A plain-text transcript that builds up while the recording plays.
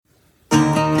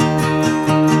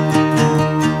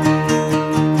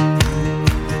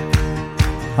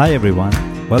Hi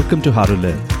everyone, welcome to How to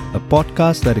Live, a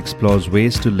podcast that explores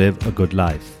ways to live a good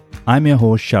life. I'm your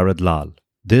host Sharad Lal.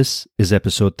 This is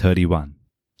episode 31.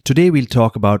 Today we'll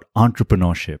talk about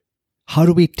entrepreneurship. How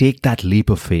do we take that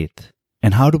leap of faith?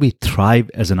 And how do we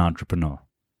thrive as an entrepreneur?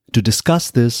 To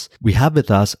discuss this, we have with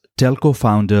us Telco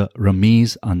founder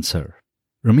Rameez Ansar.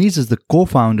 Rameez is the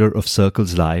co-founder of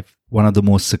Circles Life, one of the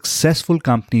most successful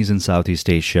companies in Southeast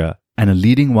Asia and a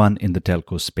leading one in the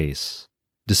telco space.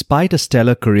 Despite a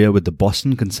stellar career with the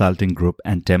Boston Consulting Group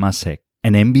and Temasek,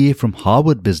 an MBA from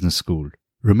Harvard Business School,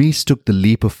 Rameez took the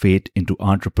leap of faith into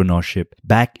entrepreneurship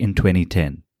back in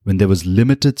 2010 when there was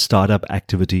limited startup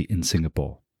activity in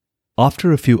Singapore.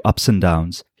 After a few ups and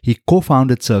downs, he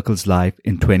co-founded Circles Life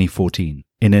in 2014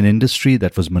 in an industry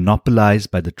that was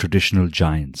monopolized by the traditional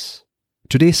giants.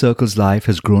 Today, Circles Life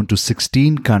has grown to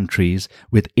 16 countries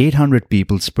with 800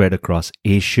 people spread across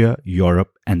Asia,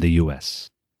 Europe, and the US.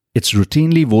 It's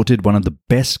routinely voted one of the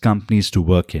best companies to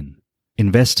work in.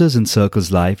 Investors in Circles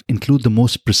Life include the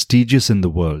most prestigious in the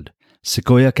world,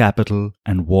 Sequoia Capital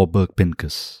and Warburg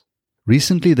Pincus.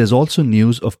 Recently, there's also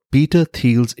news of Peter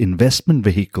Thiel's investment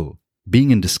vehicle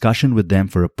being in discussion with them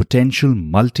for a potential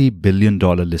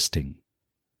multi-billion-dollar listing.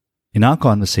 In our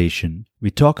conversation,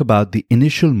 we talk about the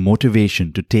initial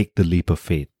motivation to take the leap of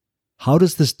faith. How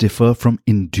does this differ from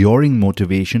enduring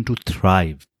motivation to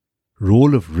thrive?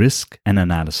 Role of risk and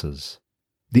analysis.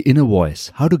 The inner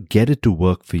voice, how to get it to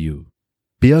work for you.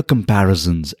 Peer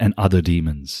comparisons and other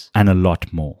demons, and a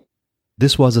lot more.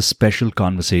 This was a special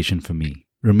conversation for me.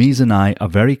 Rameez and I are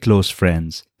very close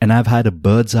friends, and I've had a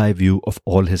bird's eye view of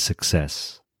all his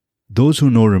success. Those who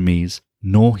know Rameez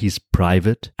know he's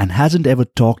private and hasn't ever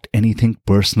talked anything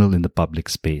personal in the public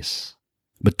space.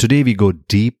 But today we go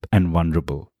deep and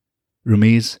vulnerable.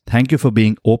 Rameez, thank you for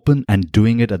being open and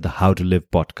doing it at the How to Live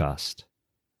podcast.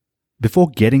 Before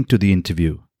getting to the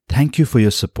interview, thank you for your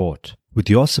support. With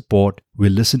your support, we're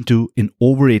listened to in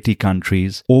over 80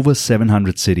 countries, over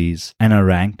 700 cities, and are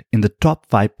ranked in the top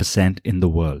 5% in the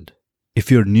world.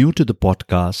 If you're new to the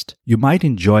podcast, you might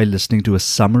enjoy listening to a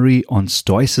summary on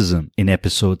Stoicism in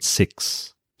episode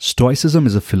 6. Stoicism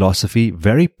is a philosophy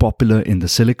very popular in the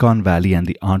Silicon Valley and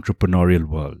the entrepreneurial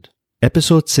world.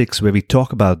 Episode 6, where we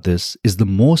talk about this, is the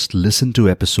most listened to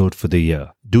episode for the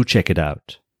year. Do check it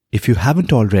out. If you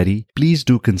haven't already, please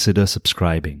do consider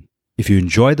subscribing. If you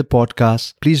enjoy the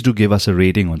podcast, please do give us a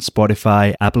rating on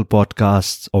Spotify, Apple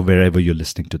Podcasts, or wherever you're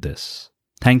listening to this.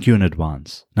 Thank you in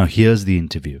advance. Now here's the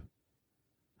interview.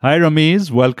 Hi Rameez,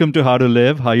 welcome to How to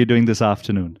Live. How are you doing this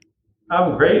afternoon?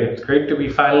 I'm great. It's great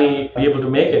to finally be able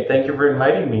to make it. Thank you for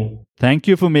inviting me. Thank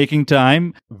you for making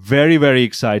time. Very, very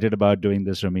excited about doing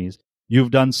this, Rameez.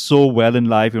 You've done so well in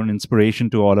life. You're an inspiration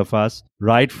to all of us,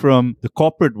 right from the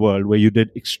corporate world where you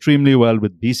did extremely well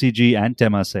with BCG and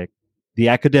Temasek, the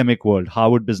academic world,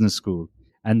 Harvard Business School.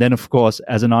 And then, of course,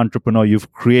 as an entrepreneur,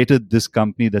 you've created this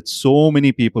company that so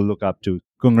many people look up to.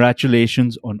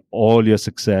 Congratulations on all your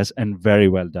success and very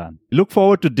well done. Look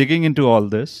forward to digging into all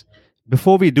this.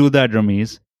 Before we do that,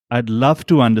 Rameez, I'd love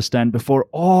to understand, before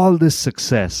all this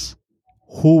success,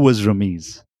 who was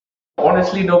Rameez?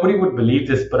 Honestly, nobody would believe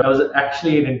this, but I was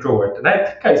actually an introvert. And I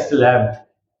think I still am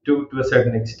to a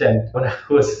certain extent. When I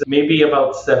was maybe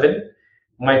about 7,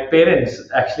 my parents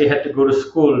actually had to go to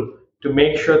school to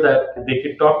make sure that they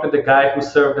could talk to the guy who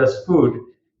served us food,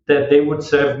 that they would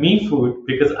serve me food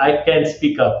because I can't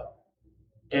speak up.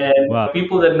 And Wow.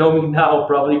 People that know me now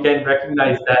probably can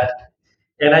recognize that.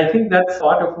 And I think that's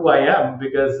part of who I am,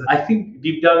 because I think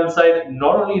deep down inside,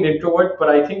 not only an introvert, but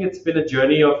I think it's been a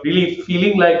journey of really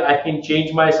feeling like I can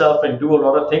change myself and do a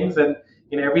lot of things. And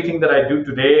in everything that I do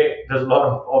today, there's a lot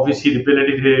of, obviously, the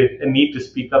ability to and need to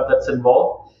speak up that's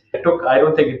involved. I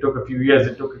don't think it took a few years,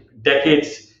 it took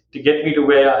decades to get me to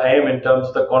where I am in terms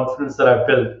of the confidence that I've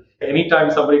built.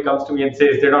 Anytime somebody comes to me and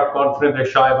says they're not confident, they're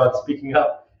shy about speaking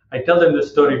up, I tell them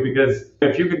this story, because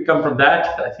if you can come from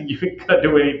that, I think you can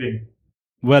do anything.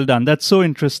 Well done. That's so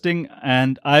interesting.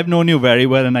 And I've known you very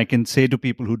well. And I can say to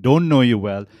people who don't know you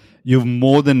well, you've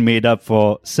more than made up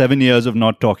for 7 years of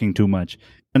not talking too much.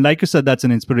 And like you said, that's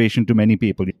an inspiration to many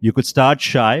people. You could start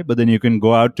shy, but then you can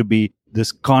go out to be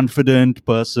this confident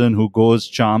person who goes,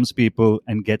 charms people,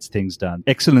 and gets things done.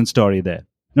 Excellent story there.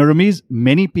 Now, Rameez,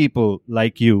 many people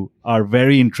like you are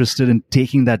very interested in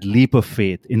taking that leap of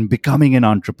faith, in becoming an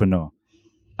entrepreneur.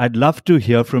 I'd love to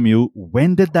hear from you.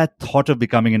 When did that thought of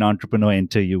becoming an entrepreneur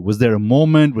enter you? Was there a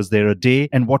moment? Was there a day?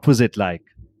 And what was it like?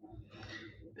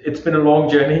 It's been a long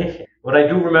journey, but I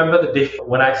do remember the day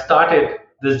when I started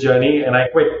this journey and I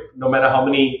quit. No matter how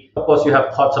many, of course, you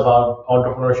have thoughts about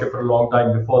entrepreneurship for a long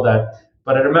time before that.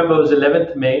 But I remember it was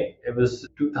 11th May. It was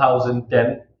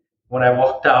 2010. when I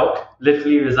walked out,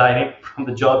 literally resigning from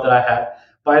the job that I had.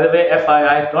 By the way,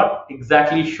 FYI, not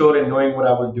exactly sure in knowing what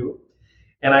I will do.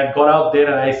 And I got out there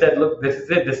and I said, look, this is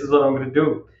it. This is what I'm going to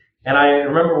do. And I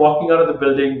remember walking out of the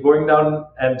building, going down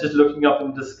and just looking up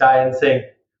into the sky and saying,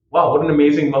 wow, what an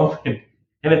amazing moment.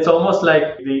 And it's almost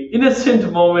like the innocent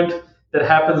moment that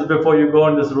happens before you go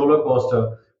on this roller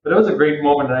coaster. But it was a great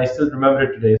moment and I still remember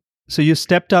it today. So you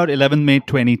stepped out 11 May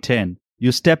 2010.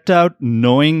 You stepped out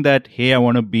knowing that, hey, I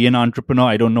want to be an entrepreneur.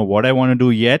 I don't know what I want to do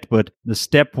yet, but the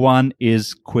step one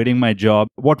is quitting my job.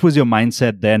 What was your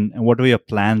mindset then? And what were your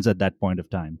plans at that point of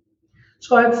time?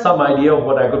 So I had some idea of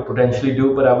what I could potentially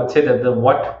do, but I would say that the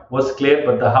what was clear,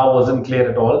 but the how wasn't clear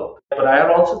at all. But I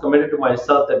had also committed to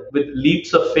myself that with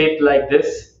leaps of faith like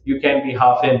this, you can be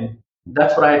half in.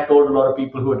 That's what I had told a lot of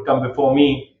people who had come before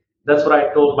me. That's what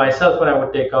I told myself when I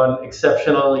would take on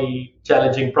exceptionally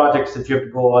challenging projects that you have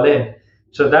to go all in.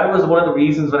 So that was one of the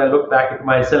reasons when I look back at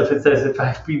myself, it's as if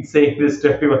I've been saying this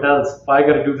to everyone else. If I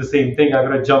got to do the same thing, I got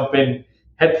to jump in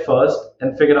head first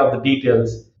and figure out the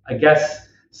details. I guess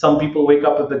some people wake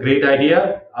up with a great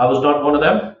idea. I was not one of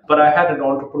them, but I had an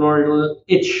entrepreneurial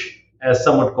itch, as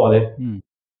some would call it.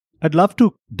 I'd love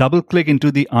to double click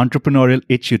into the entrepreneurial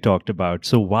itch you talked about.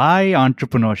 So why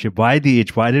entrepreneurship? Why the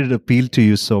itch? Why did it appeal to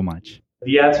you so much?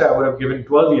 The answer I would have given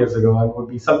 12 years ago would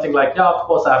be something like, yeah, of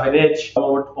course I have an itch. I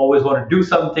would always want to do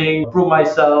something, prove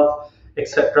myself,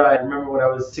 etc. I remember when I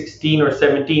was 16 or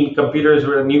 17, computers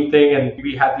were a new thing, and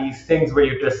we had these things where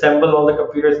you had to assemble all the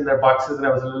computers in their boxes, and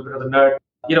I was a little bit of a nerd.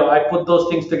 I put those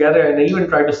things together and I even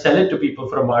tried to sell it to people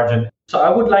for a margin. So I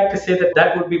would like to say that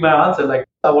that would be my answer. Like,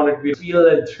 I wanted to feel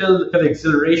and thrill, the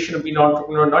exhilaration of being an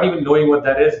entrepreneur, not even knowing what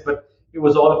that is, but it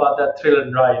was all about that thrill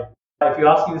and ride. If you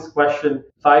asked me this question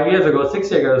 5 years ago,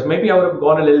 6 years ago, maybe I would have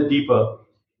gone a little deeper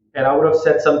and I would have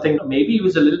said something. Maybe it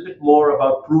was a little bit more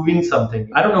about proving something.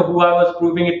 I don't know who I was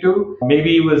proving it to.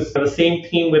 Maybe it was the same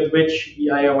team with which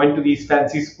I went to these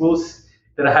fancy schools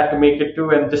that I had to make it to,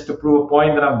 and just to prove a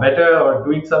point that I'm better or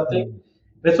doing something.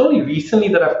 And it's only recently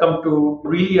that I've come to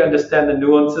really understand the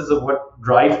nuances of what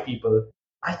drive people.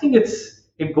 I think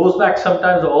it goes back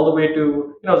sometimes all the way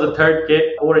to, the third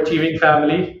kid, overachieving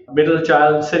family, middle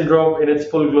child syndrome in its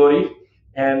full glory.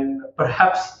 And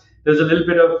perhaps there's a little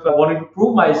bit of wanting to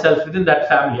prove myself within that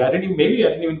family. I didn't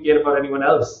even care about anyone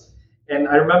else. And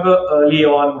I remember early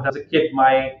on as a kid,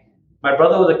 my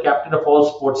brother was a captain of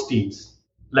all sports teams,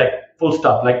 like full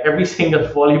stop, like every single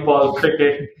volleyball,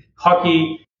 cricket,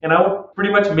 hockey. And I would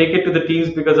pretty much make it to the teams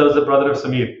because I was the brother of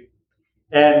Samir.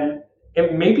 And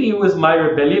maybe it was my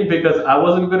rebellion because I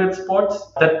wasn't good at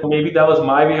sports. That maybe that was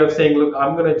my way of saying, look,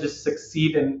 I'm going to just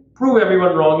succeed and prove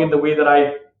everyone wrong in the way that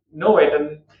I know it.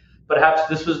 And perhaps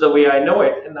this was the way I know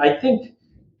it. And I think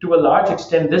to a large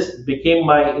extent, this became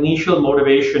my initial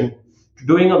motivation to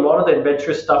doing a lot of the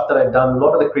adventurous stuff that I've done, a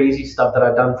lot of the crazy stuff that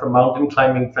I've done, from mountain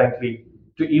climbing, frankly,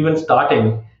 to even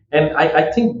starting. And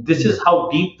I think this is how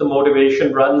deep the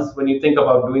motivation runs when you think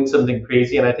about doing something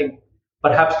crazy. And I think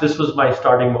perhaps this was my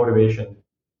starting motivation.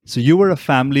 So you were a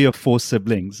family of 4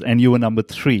 siblings and you were number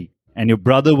 3. And your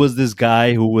brother was this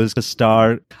guy who was a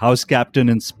star, house captain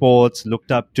in sports,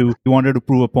 looked up to. You wanted to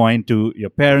prove a point to your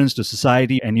parents, to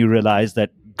society, and you realized that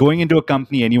going into a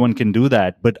company, anyone can do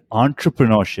that. But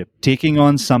entrepreneurship, taking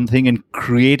on something and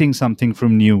creating something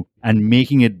from new and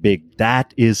making it big,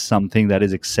 that is something that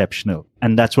is exceptional.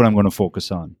 And that's what I'm going to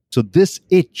focus on. So this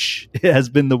itch has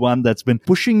been the one that's been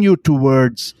pushing you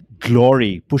towards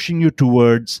glory, pushing you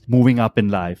towards moving up in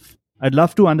life. I'd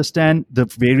love to understand the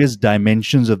various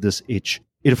dimensions of this itch.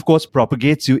 It, of course,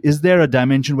 propagates you. Is there a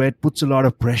dimension where it puts a lot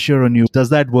of pressure on you? Does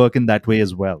that work in that way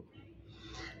as well?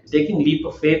 Taking leap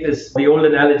of faith is the old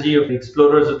analogy of the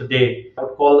explorers of the day. I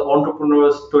would call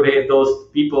entrepreneurs today those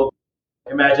people.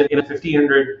 Imagine in a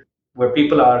 1500 where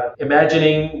people are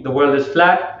imagining the world is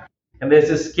flat and there's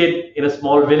this kid in a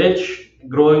small village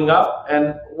growing up.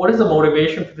 And what is the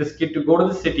motivation for this kid to go to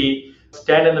the city,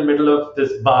 stand in the middle of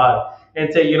this bar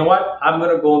and say, you know what, I'm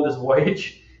going to go on this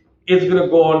voyage. It's going to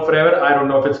go on forever. I don't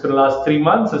know if it's going to last 3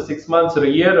 months or 6 months or a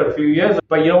year or a few years,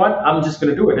 but you know what, I'm just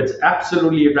going to do it. It's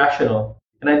absolutely irrational.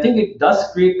 And I think it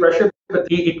does create pressure, but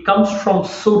it comes from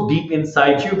so deep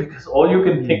inside you because all you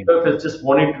can think of is just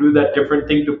wanting to do that different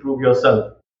thing to prove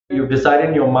yourself. You've decided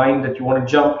in your mind that you want to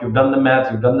jump, you've done the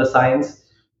math, you've done the science.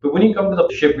 But when you come to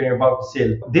the ship when you're about to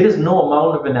sail, there is no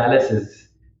amount of analysis.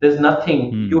 There's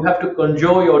nothing. You have to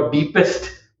conjure your deepest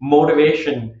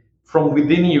motivation from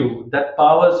within you that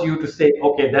powers you to say,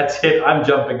 okay, that's it. I'm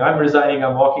jumping. I'm resigning.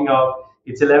 I'm walking out.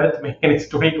 It's 11th May and it's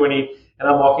 2020 and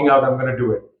I'm walking out. I'm going to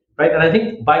do it. Right? And I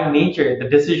think by nature, the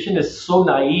decision is so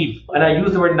naive. And I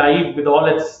use the word naive with all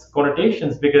its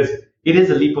connotations because it is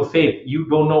a leap of faith. You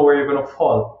don't know where you're going to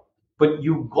fall, but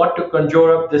you've got to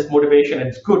conjure up this motivation. And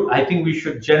it's good. I think we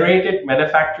should generate it,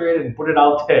 manufacture it, and put it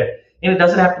out there. And it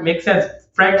doesn't have to make sense,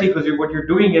 frankly, because what you're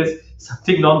doing is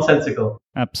something nonsensical.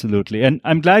 Absolutely. And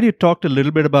I'm glad you talked a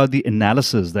little bit about the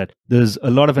analysis, that there's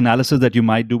a lot of analysis that you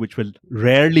might do which will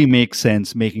rarely make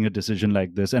sense making a decision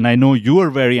like this. And I know you are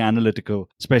very analytical,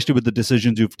 especially with the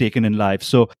decisions you've taken in life.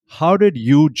 So how did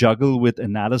you juggle with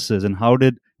analysis, and how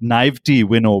did naivety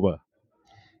win over?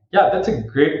 Yeah, that's a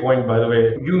great point, by the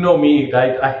way. You know me,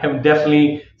 right? I am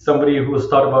definitely somebody who has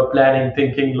thought about planning,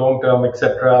 thinking long term,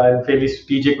 etc., and fairly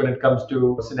strategic when it comes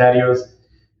to scenarios.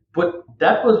 But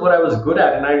that was what I was good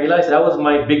at, and I realized that was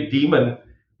my big demon,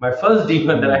 my first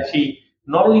demon that actually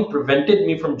not only prevented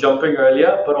me from jumping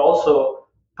earlier, but also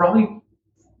probably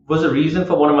was a reason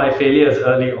for one of my failures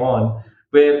early on.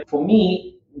 Where for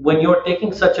me, when you're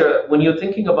thinking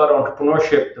about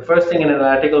entrepreneurship, the first thing in an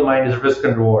analytical mind is risk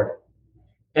and reward.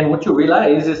 And what you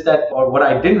realize is that, or what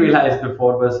I didn't realize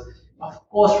before was, of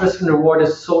course, risk and reward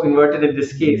is so inverted in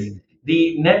this case.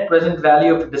 The net present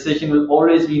value of a decision will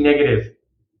always be negative.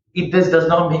 This does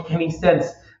not make any sense.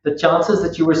 The chances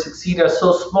that you will succeed are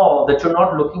so small that you're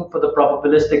not looking for the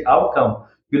probabilistic outcome.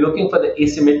 You're looking for the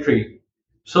asymmetry.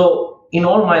 So in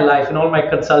all my life, in all my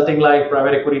consulting life,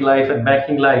 private equity life, and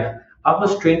banking life, I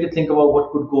was trained to think about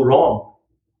what could go wrong.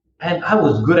 And I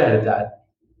was good at that.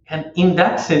 And in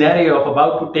that scenario of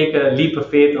about to take a leap of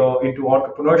faith or into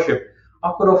entrepreneurship,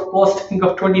 I could, of course, think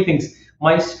of 20 things.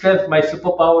 My strength, my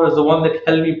superpower is the one that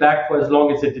held me back for as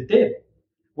long as it did.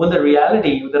 When the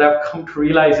reality that I've come to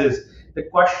realize is the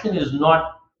question is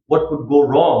not what could go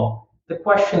wrong. The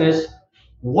question is,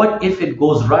 what if it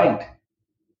goes right?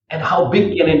 And how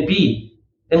big can it be?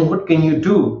 And what can you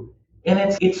do?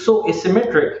 And it's so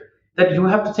asymmetric that you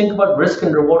have to think about risk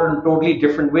and reward in a totally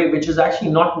different way, which is actually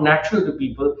not natural to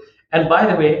people. And by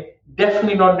the way,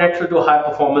 definitely not natural to high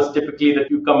performers typically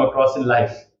that you come across in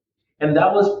life. And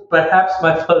that was perhaps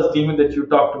my first demon that you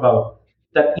talked about.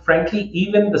 That frankly,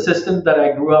 even the system that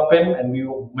I grew up in, and we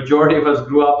majority of us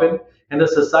grew up in, and the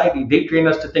society, they train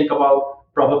us to think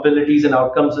about probabilities and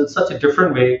outcomes in such a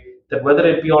different way that whether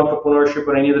it be entrepreneurship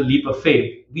or any other leap of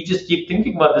faith, we just keep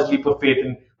thinking about this leap of faith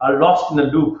and are lost in a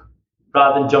loop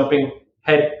rather than jumping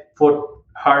head, foot,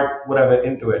 heart, whatever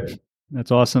into it. That's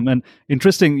awesome. And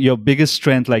interesting, your biggest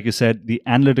strength, like you said, the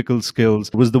analytical skills,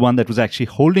 was the one that was actually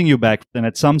holding you back. And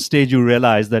at some stage, you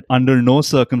realized that under no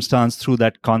circumstance through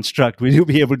that construct will you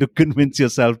be able to convince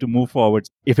yourself to move forward.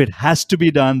 If it has to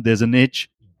be done, there's an itch,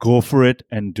 go for it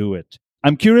and do it.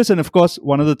 I'm curious. And of course,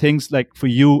 one of the things, like for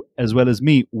you as well as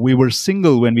me, we were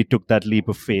single when we took that leap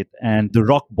of faith. And the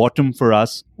rock bottom for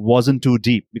us wasn't too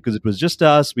deep because it was just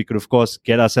us. We could, of course,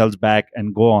 get ourselves back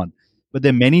and go on. But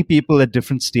there are many people at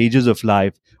different stages of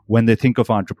life when they think of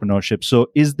entrepreneurship. So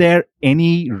is there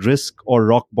any risk or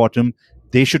rock bottom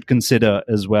they should consider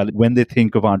as well when they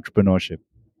think of entrepreneurship?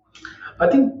 I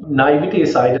think naivety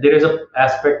aside, there is an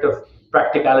aspect of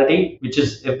practicality, which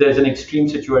is if there's an extreme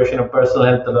situation of personal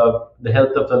health or the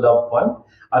health of the loved one,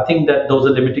 I think that those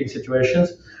are limiting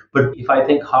situations. But if I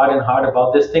think hard and hard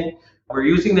about this thing, we're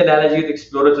using the analogy of the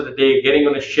explorers of the day, getting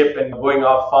on a ship and going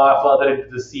off far further into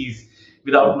the seas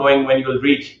without knowing when you will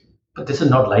reach. But this is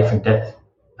not life and death.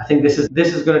 I think this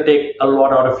is going to take a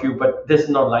lot out of you, but this is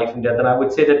not life and death. And I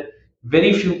would say that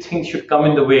very few things should come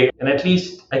in the way. And at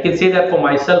least I can say that for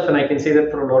myself, and I can say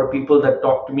that for a lot of people that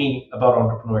talk to me about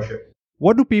entrepreneurship.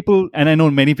 What do people, and I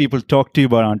know many people talk to you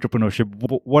about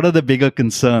entrepreneurship, what are the bigger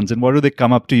concerns and what do they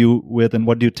come up to you with and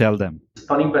what do you tell them? It's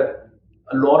funny, but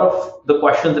a lot of the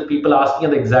questions that people ask me are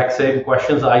the exact same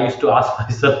questions I used to ask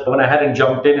myself when I hadn't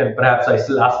jumped in, and perhaps I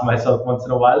still ask myself once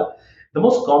in a while. The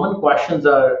most common questions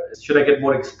are, should I get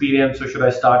more experience or should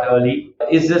I start early?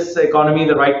 Is this economy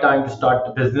the right time to start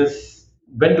the business?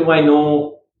 When do I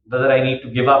know whether I need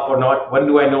to give up or not? When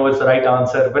do I know it's the right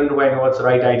answer? When do I know it's the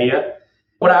right idea?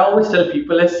 What I always tell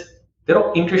people is they're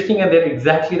interesting and they're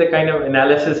exactly the kind of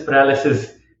analysis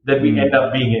paralysis that we end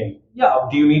up being in. Yeah,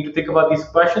 do you need to think about these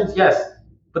questions? Yes.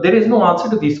 But there is no answer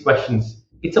to these questions.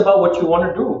 It's about what you want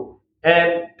to do.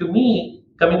 And to me,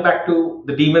 coming back to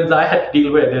the demons I had to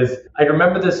deal with is, I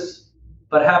remember this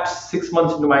perhaps 6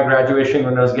 months into my graduation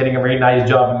when I was getting a very nice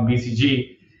job in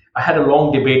BCG. I had a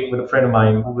long debate with a friend of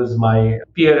mine who was my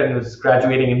peer and was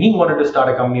graduating, and he wanted to start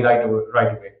a company right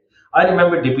away. I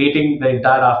remember debating the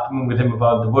entire afternoon with him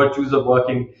about the virtues of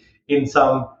working in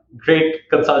some great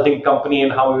consulting company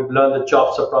and how he'd learn the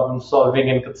chops of problem solving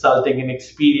and consulting and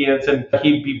experience, and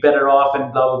he'd be better off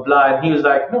and blah blah blah. And he was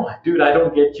like, "No, dude, I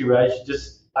don't get you. I should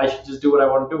just do what I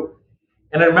want to do."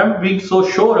 And I remember being so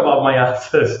sure about my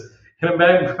answers, and I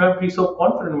remember being so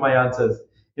confident in my answers.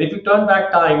 And if you turn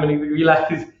back time and if you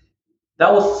realize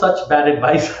that was such bad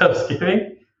advice I was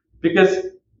giving, because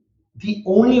the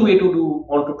only way to do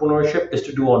entrepreneurship is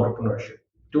to do entrepreneurship.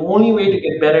 The only way to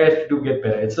get better is to get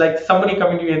better. It's like somebody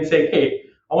coming to you and saying, hey,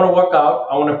 I want to work out,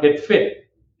 I want to get fit.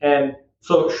 And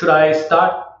so should I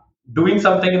start doing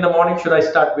something in the morning? Should I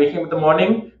start waking up in the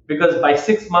morning? Because by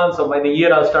 6 months or by the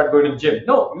year, I'll start going to the gym.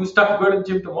 No, you start going to the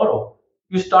gym tomorrow.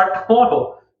 You start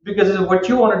tomorrow. Because what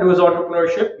you want to do is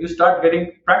entrepreneurship. You start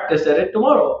getting practice at it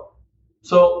tomorrow.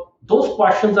 So those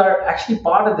questions are actually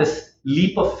part of this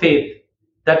leap of faith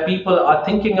that people are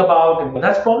thinking about. And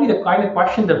that's probably the kind of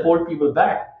question that hold people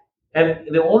back. And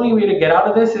the only way to get out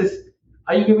of this is,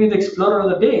 are you going to be the explorer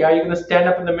of the day? Are you going to stand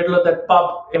up in the middle of that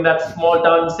pub in that small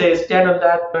town and stand on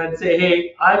that and say,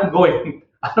 hey, I'm going.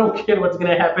 I don't care what's going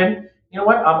to happen. You know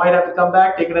what? I might have to come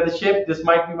back, take another ship. This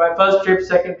might be my first trip,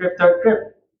 second trip, third trip.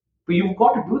 But you've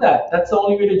got to do that. That's the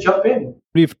only way to jump in.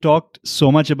 We've talked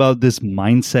so much about this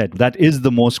mindset. That is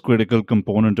the most critical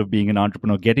component of being an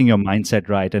entrepreneur, getting your mindset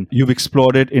right. And you've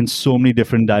explored it in so many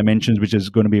different dimensions, which is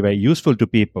going to be very useful to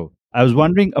people. I was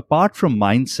wondering, apart from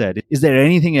mindset, is there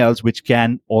anything else which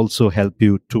can also help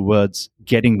you towards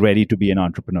getting ready to be an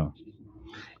entrepreneur?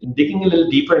 Digging a little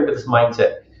deeper into this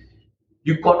mindset,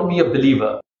 you've got to be a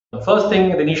believer. The first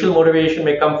thing, the initial motivation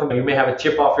may come from, you may have a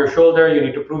chip off your shoulder, you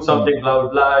need to prove something, blah, blah,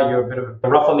 blah. You're a bit of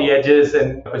rough on the edges,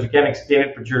 and because you can't explain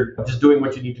it, but you're just doing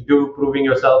what you need to do, proving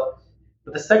yourself.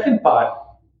 But the second part,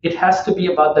 it has to be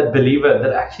about that believer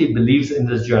that actually believes in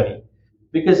this journey.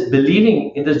 Because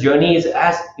believing in this journey is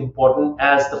as important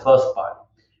as the first part.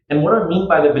 And what I mean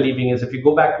by the believing is, if you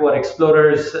go back to our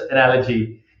explorers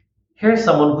analogy, here's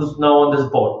someone who's now on this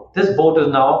boat. This boat is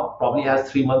now probably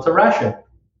has 3 months of ration.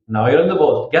 Now you're on the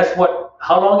boat. Guess what?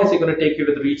 How long is it going to take you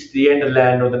to reach the end of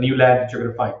land or the new land that you're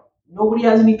going to find? Nobody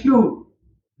has any clue.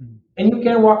 And you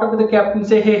can walk up to the captain and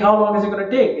say, hey, how long is it going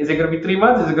to take? Is it going to be 3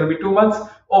 months? Is it going to be 2 months?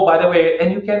 Oh, by the way,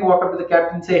 and you can walk up to the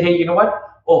captain and say, hey, you know what?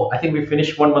 Oh, I think we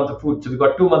finished 1 month of food, so we've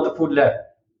got 2 months of food left.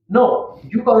 No,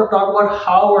 you got to talk about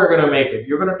how we're going to make it.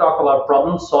 You're going to talk about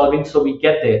problem solving so we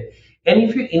get there. And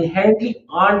if you inherently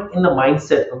aren't in the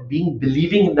mindset of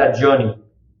believing in that journey,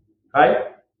 right,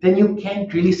 then you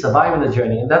can't really survive in the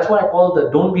journey. And that's why I call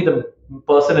don't be the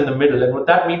person in the middle. And what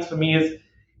that means for me is,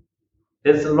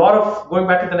 there's a lot of, going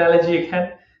back to the analogy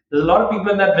again, there's a lot of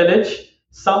people in that village.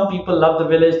 Some people love the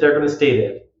village, they're going to stay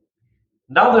there.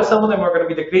 Now there's some of them are going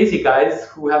to be the crazy guys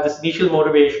who have this initial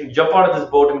motivation, jump out of this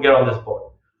boat and get on this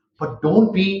boat. But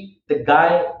don't be the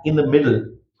guy in the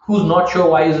middle who's not sure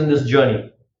why he's in this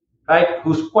journey, right?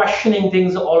 Who's questioning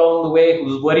things all along the way,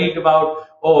 who's worried about,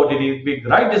 oh, did he make the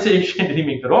right decision? Did he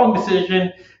make the wrong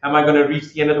decision? Am I going to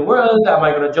reach the end of the world? Am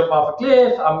I going to jump off a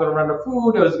cliff? I'm going to run out of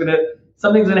food.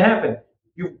 Something's going to happen.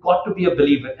 You've got to be a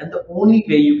believer. And the only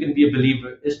way you can be a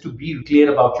believer is to be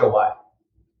clear about your why.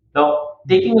 Now,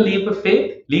 taking a leap of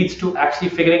faith leads to actually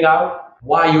figuring out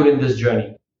why you're in this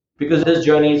journey. Because this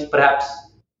journey is perhaps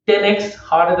 10x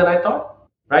harder than I thought,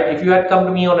 right? If you had come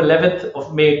to me on 11th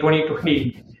of May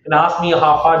 2020 and asked me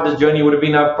how hard this journey would have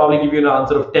been, I'd probably give you an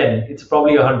answer of 10. It's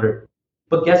probably 100.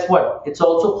 But guess what? It's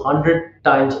also 100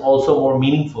 times also more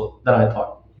meaningful than I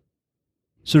thought.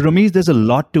 So, Ramesh, there's a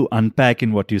lot to unpack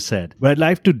in what you said. But I'd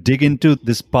like to dig into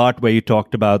this part where you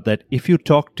talked about that if you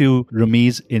talk to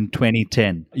Ramesh in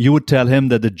 2010, you would tell him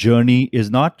that the journey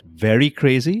is not very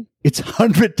crazy. It's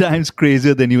 100 times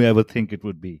crazier than you ever think it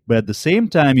would be. But at the same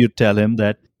time, you'd tell him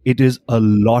that it is a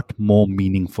lot more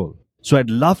meaningful. So I'd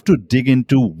love to dig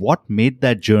into what made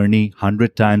that journey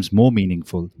 100 times more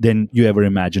meaningful than you ever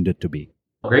imagined it to be.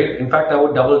 Great. In fact, I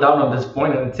would double down on this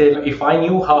point and say, if I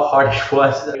knew how hard it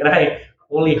was, and I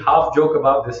only half joke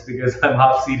about this because I'm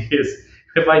half serious.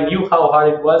 If I knew how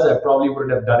hard it was, I probably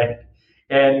wouldn't have done it.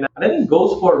 And I think it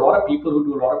goes for a lot of people who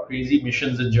do a lot of crazy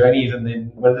missions and journeys. And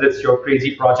then whether it's your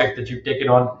crazy project that you've taken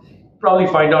on, probably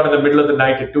find out in the middle of the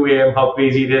night at 2 a.m. how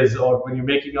crazy it is. Or when you're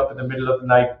making up in the middle of the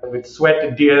night with sweat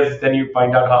and tears, then you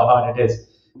find out how hard it is.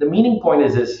 The meaning point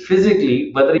is this: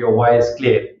 physically, whether your why is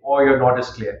clear or you're not as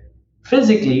clear,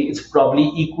 physically, it's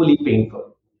probably equally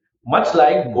painful. Much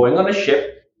like going on a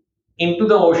ship into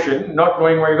the ocean, not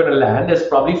knowing where you're going to land, is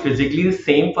probably physically the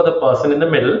same for the person in the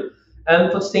middle,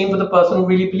 and the same for the person who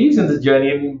really believes in this journey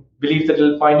and believes that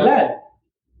it'll find land.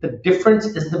 The difference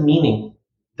is the meaning,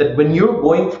 that when you're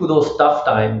going through those tough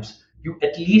times, you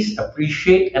at least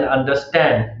appreciate and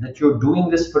understand that you're doing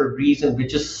this for a reason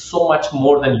which is so much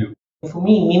more than you. For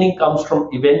me, meaning comes from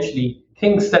eventually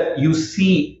things that you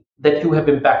see that you have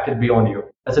impacted beyond you.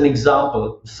 As an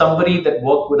example, somebody that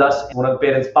worked with us, one of the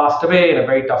parents passed away in a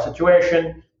very tough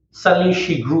situation. Suddenly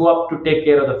she grew up to take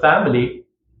care of the family,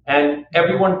 and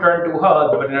everyone turned to her,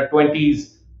 but in her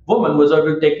 20s, woman was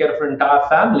able to take care of her entire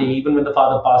family even when the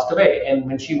father passed away. And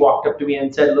when she walked up to me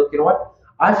and said, "Look, you know what?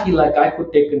 I feel like I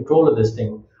could take control of this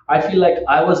thing. I feel like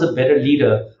I was a better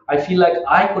leader. I feel like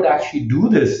I could actually do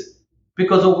this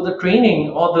because of the training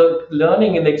or the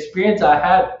learning and the experience I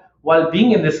had while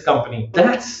being in this company."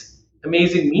 That's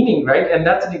amazing meaning, right? And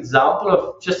that's an example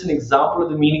of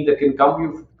the meaning that can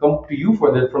come to you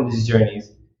from these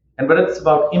journeys. And but it's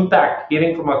about impact,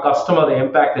 hearing from a customer the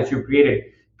impact that you created.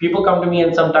 People come to me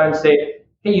and sometimes say,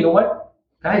 "Hey, you know what,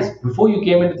 guys? Before you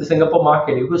came into the Singapore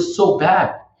market, it was so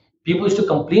bad. People used to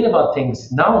complain about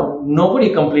things. Now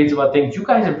nobody complains about things. You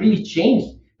guys have really changed,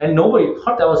 and nobody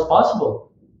thought that was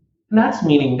possible." And that's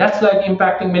meaning. That's like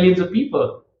impacting millions of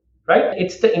people, right?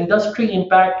 It's the industry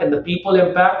impact and the people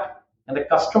impact and the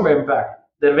customer impact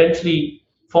that eventually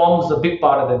forms a big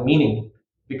part of the meaning.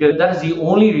 Because that is the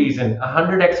only reason a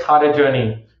 100x harder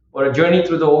journey or a journey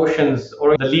through the oceans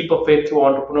or the leap of faith through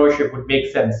entrepreneurship would make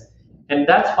sense. And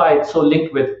that's why it's so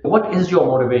linked with what is your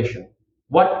motivation?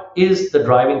 What is the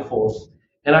driving force?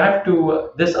 And I have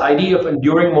to, this idea of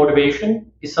enduring motivation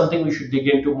is something we should dig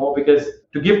into more because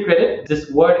to give credit,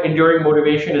 this word enduring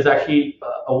motivation is actually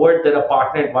a word that a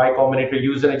partner at Y Combinator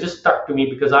used and it just stuck to me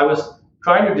because I was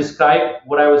trying to describe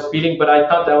what I was feeling, but I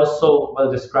thought that was so well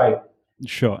described.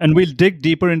 Sure. And we'll dig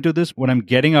deeper into this. What I'm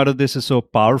getting out of this is so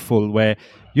powerful, where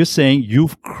you're saying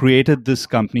you've created this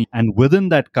company, and within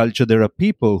that culture, there are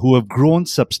people who have grown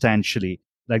substantially,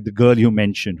 like the girl you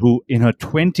mentioned, who in her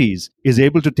 20s is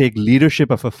able to take leadership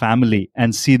of a family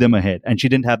and see them ahead. And she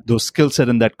didn't have those skill set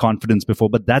and that confidence before,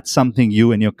 but that's something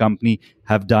you and your company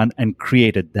have done and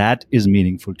created. That is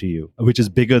meaningful to you, which is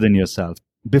bigger than yourself.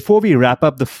 Before we wrap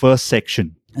up the first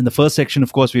section, and the first section,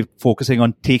 of course, we're focusing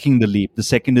on taking the leap. The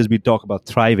second is we talk about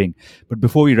thriving. But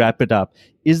before we wrap it up,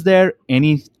 is there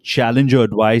any challenge or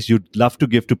advice you'd love to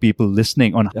give to people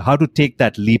listening on how to take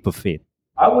that leap of faith?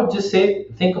 I would just say,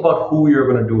 think about who you're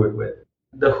going to do it with.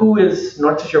 The who is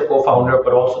not just your co-founder,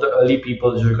 but also the early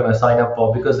people you're going to sign up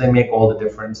for because they make all the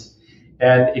difference.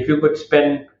 And if you could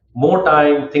spend more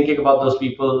time thinking about those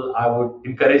people, I would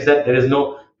encourage that.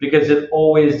 Because it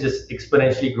always just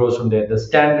exponentially grows from there. The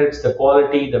standards, the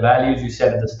quality, the values you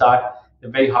set at the start, they're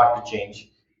very hard to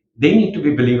change. They need to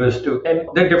be believers too. And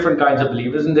they're different kinds of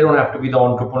believers, and they don't have to be the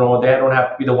entrepreneur. They don't have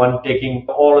to be the one taking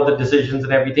all of the decisions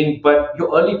and everything. But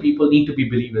your early people need to be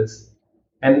believers.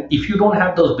 And if you don't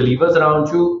have those believers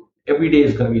around you, every day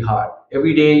is going to be hard.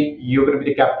 Every day you're going to be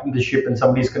the captain of the ship, and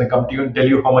somebody's going to come to you and tell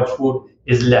you how much food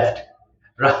is left,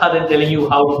 rather than telling you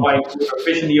how to find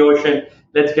fish in the ocean.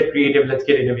 Let's get creative, let's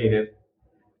get innovative.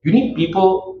 You need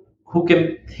people who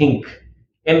can think.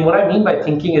 And what I mean by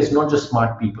thinking is not just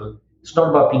smart people. It's not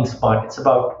about being smart. It's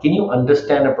about, can you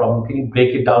understand a problem? Can you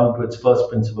break it down to its first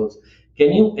principles?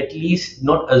 Can you at least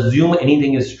not assume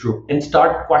anything is true and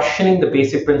start questioning the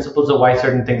basic principles of why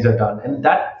certain things are done? And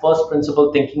that first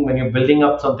principle thinking when you're building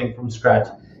up something from scratch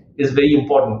is very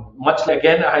important. Much like,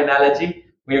 again, our analogy,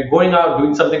 when you're going out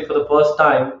doing something for the first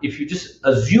time, if you just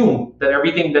assume that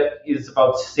everything that is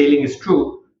about sailing is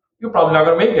true, you're probably not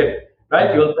going to make it,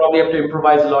 right? You'll probably have to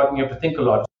improvise a lot and you have to think a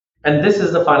lot. And this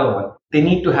is the final one. They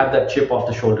need to have that chip off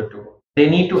the shoulder too. They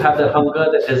need to have that hunger,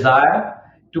 that desire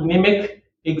to mimic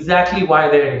exactly why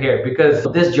they're here, because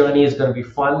this journey is going to be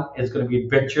fun, it's going to be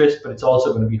adventurous, but it's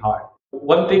also going to be hard.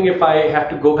 One thing, if I have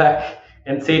to go back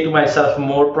and say to myself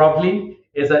more probably,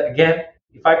 is that again,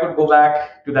 if I could go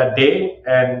back to that day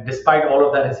and despite all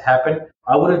of that has happened,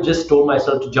 I would have just told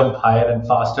myself to jump higher and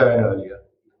faster and earlier.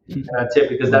 And I'd say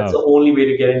because that's the only way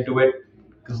to get into it,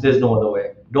 because there's no other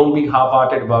way. Don't be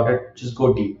half-hearted about it, just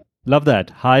go deep. Love that.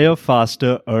 Higher,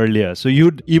 faster, earlier. So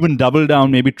you'd even double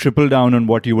down, maybe triple down on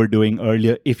what you were doing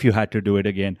earlier if you had to do it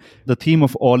again. The theme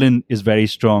of all in is very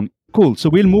strong. Cool. So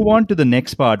we'll move on to the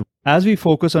next part. As we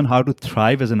focus on how to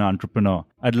thrive as an entrepreneur,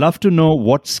 I'd love to know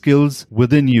what skills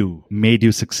within you made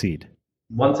you succeed.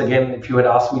 Once again, if you had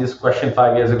asked me this question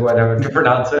 5 years ago, I'd have a different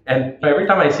answer. And every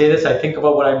time I say this, I think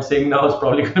about what I'm saying now is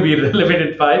probably going to be relevant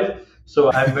in 5.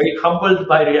 So I'm very humbled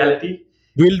by reality.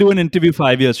 We'll do an interview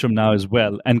 5 years from now as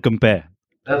well and compare.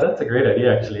 That's a great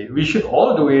idea, actually. We should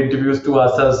all do interviews to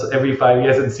ourselves every 5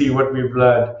 years and see what we've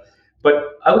learned. But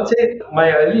I would say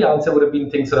my early answer would have been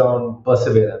things around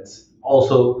perseverance.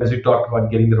 Also, as we talked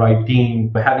about getting the right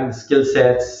team, having the skill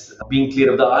sets, being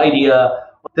clear of the idea.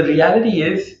 The reality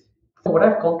is, what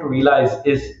I've come to realize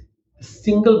is the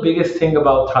single biggest thing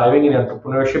about thriving in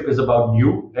entrepreneurship is about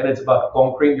you, and it's about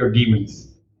conquering your demons.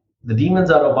 The demons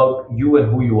are about you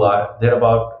and who you are. They're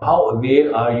about how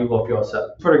aware are you of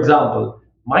yourself. For example,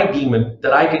 my demon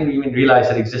that I didn't even realize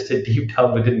that existed deep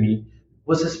down within me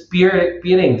was this peering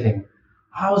thing.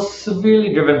 I was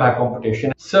severely driven by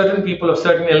competition. Certain people of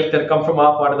certain ilk that come from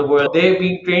our part of the world, they've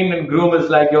been trained and groomed as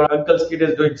like your uncle's kid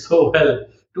is doing so well,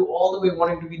 to all the way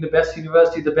wanting to be in the best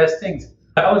university, the best things.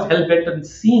 I was hell bent on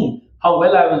seeing how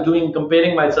well I was doing,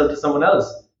 comparing myself to someone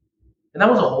else. And that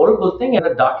was a horrible thing. In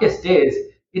the darkest days,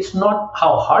 it's not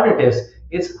how hard it is,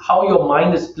 it's how your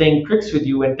mind is playing tricks with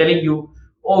you and telling you,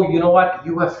 oh, you know what,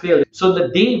 you have failed. So, the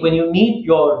day when you need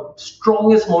your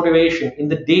strongest motivation, in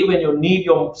the day when you need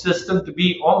your system to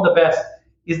be on the best,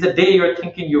 is the day you're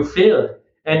thinking you failed.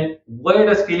 And where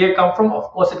does failure come from? Of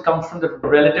course, it comes from the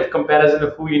relative comparison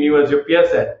of who you knew as your peer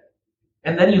set.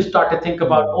 And then you start to think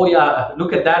about, oh yeah,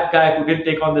 look at that guy who didn't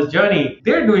take on this journey.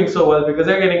 They're doing so well because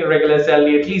they're getting a regular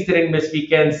salary. At least they didn't miss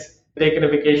weekends, taking a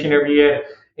vacation every year.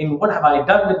 And what have I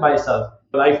done with myself?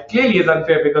 Life clearly is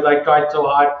unfair because I tried so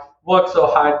hard, worked so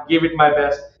hard, gave it my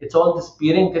best. It's all this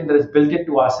peering thing that is built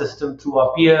into our system through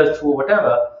our peers, through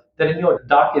whatever, that in your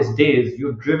darkest days,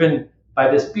 you're driven by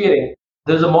this peering.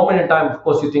 There's a moment in time, of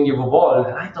course, you think you've evolved.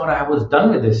 And I thought I was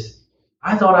done with this.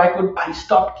 I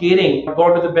stopped caring. I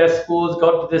got to the best schools,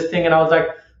 got to this thing, and I was like,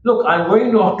 look, I'm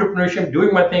going to entrepreneurship,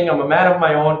 doing my thing. I'm a man of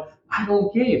my own. I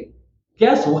don't care.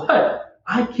 Guess what?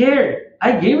 I cared.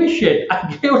 I gave a shit.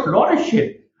 I gave a lot of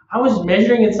shit. I was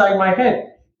measuring inside my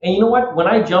head. And you know what? When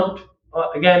I jumped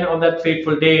again on that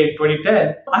fateful day in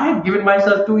 2010, I had given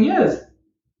myself 2 years.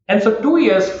 And so 2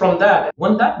 years from that,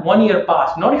 when that 1 year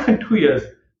passed, not even 2 years,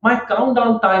 my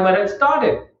countdown timer had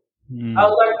started. I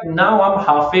was like, now I'm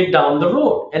halfway down the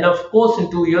road. And of course, in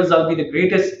 2 years, I'll be the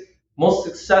greatest, most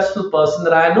successful person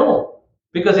that I know.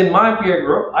 Because in my peer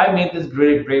group, I made this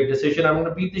great, brave decision. I'm going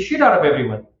to beat the shit out of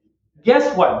everyone.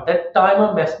 Guess what? That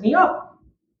timer messed me up.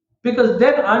 Because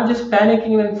then I'm just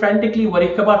panicking and frantically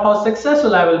worrying about how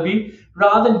successful I will be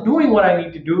rather than doing what I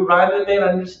need to do, rather than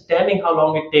understanding how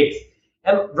long it takes.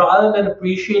 And rather than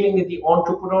appreciating that the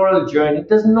entrepreneurial journey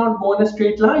does not go in a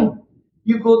straight line.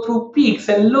 You go through peaks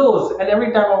and lows, and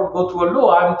every time I would go through a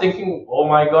low, I'm thinking, oh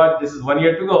my God, this is 1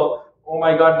 year to go. Oh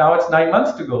my God, now it's 9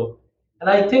 months to go. And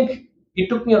I think it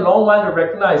took me a long while to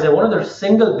recognize that one of the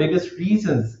single biggest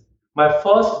reasons my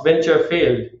first venture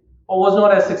failed or was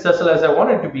not as successful as I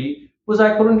wanted to be was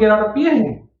I couldn't get out of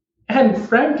peering. And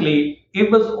frankly, it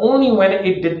was only when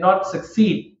it did not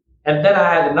succeed. And then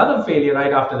I had another failure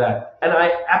right after that. And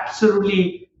I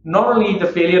absolutely, not only the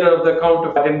failure of the account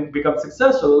if I didn't become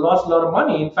successful, lost a lot of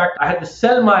money. In fact, I had to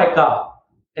sell my car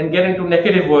and get into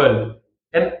negative world.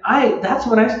 And that's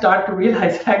when I started to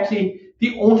realize actually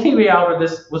the only way out of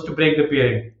this was to break the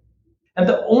peering. And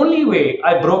the only way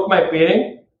I broke my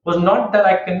peering was not that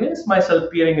I convinced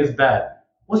myself peering is bad,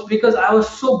 was because I was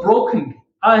so broken.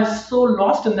 I was so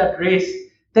lost in that race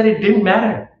that it didn't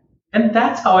matter. And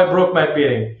that's how I broke my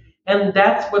peering. And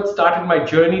that's what started my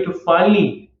journey to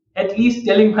finally at least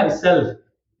telling myself,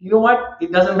 you know what,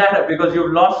 it doesn't matter because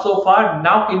you've lost so far.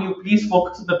 Now can you please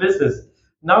focus on the business?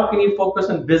 Now can you focus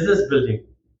on business building?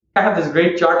 I have this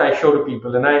great chart I show to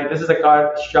people, and this is a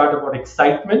chart about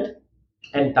excitement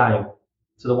and time.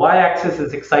 So the y-axis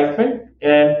is excitement,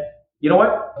 and you know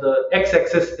what? The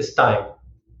x-axis is time.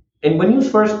 And when you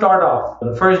first start off,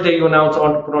 the first day you announce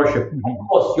entrepreneurship, of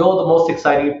course, you're the most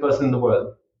exciting person in the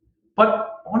world.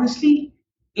 But honestly,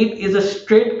 it is a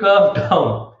straight curve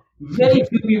down. Very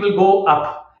few people go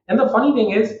up. And the funny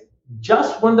thing is,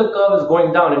 just when the curve is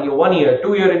going down and you're 1 year,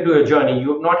 2 year into your journey,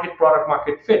 you have not hit product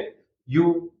market fit.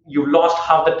 You lost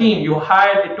half the team.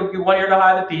 It took you 1 year to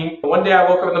hire the team. One day I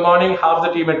woke up in the morning, half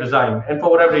the team had resigned. And for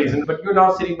whatever reason, but you're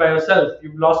now sitting by yourself.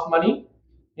 You've lost money.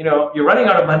 You're running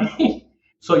out of money.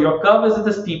 So your curve is at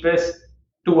the steepest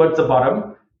towards the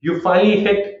bottom. You finally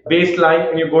hit baseline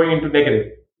and you're going into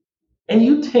negative. And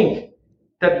you think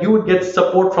that you would get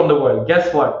support from the world.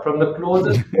 Guess what? From the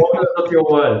closest corners of your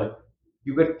world,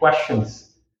 you get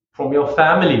questions from your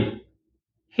family.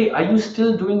 Hey, are you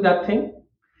still doing that thing?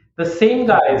 The same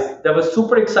guys that were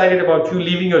super excited about you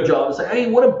leaving your job say,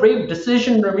 hey, what a brave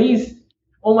decision, Ramesh.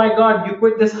 Oh my God, you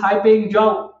quit this high-paying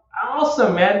job.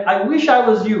 Awesome, man. I wish I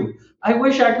was you. I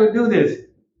wish I could do this.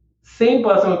 Same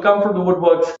person will come from the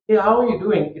woodworks. Hey, how are you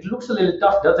doing? It looks a little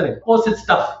tough, doesn't it? Of course it's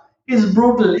tough. It's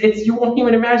brutal. You won't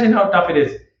even imagine how tough it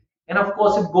is. And of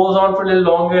course it goes on for a little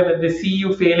longer, that they see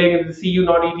you failing and they see you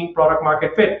not eating product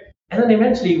market fit. And then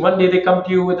eventually one day they come to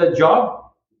you with a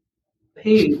job.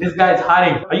 Hey, this guy's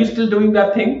hiring. Are you still doing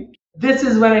that thing? This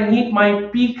is when I need my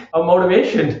peak of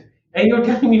motivation. And you're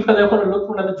telling me whether I want to look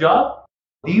for another job?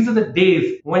 These are the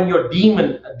days when your a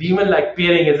demon like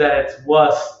peering is at its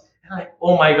worst. And like,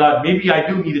 oh my God, maybe I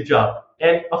do need a job.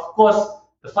 And of course,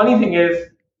 the funny thing is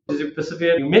you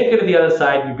persevere, you make it to the other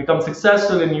side, you become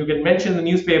successful and you get mentioned in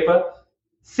the newspaper.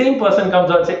 Same person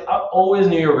comes out and says, I always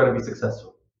knew you were going to be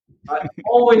successful. I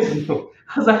always knew.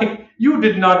 I was like, you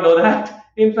did not know that.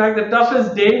 In fact, the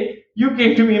toughest day, you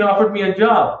came to me and offered me a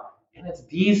job. And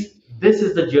this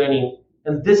is the journey.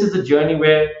 And this is the journey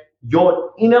where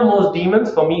your innermost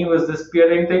demons, for me, was this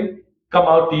peering thing, come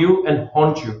out to you and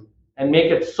haunt you and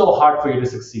make it so hard for you to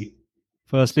succeed.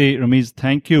 Firstly, Ramesh,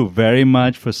 thank you very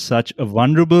much for such a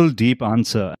vulnerable, deep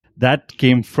answer. That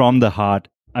came from the heart.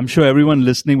 I'm sure everyone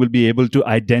listening will be able to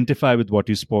identify with what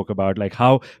you spoke about, like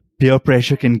how peer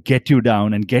pressure can get you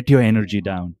down and get your energy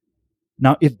down.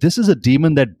 Now, if this is a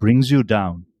demon that brings you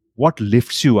down, what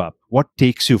lifts you up? What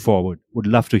takes you forward? Would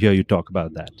love to hear you talk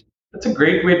about that. That's a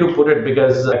great way to put it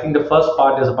because I think the first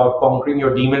part is about conquering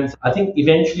your demons. I think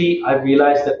eventually I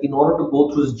realized that in order to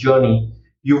go through this journey,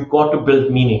 you've got to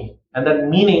build meaning. And that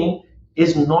meaning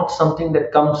is not something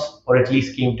that comes, or at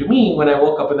least came to me when I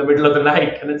woke up in the middle of the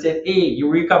night and it said, hey,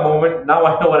 eureka moment, now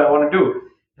I know what I want to do.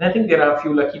 And I think there are a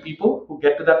few lucky people who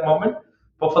get to that moment.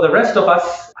 But for the rest of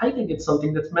us, I think it's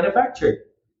something that's manufactured.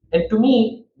 And to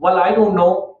me, while I don't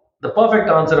know the perfect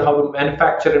answer how to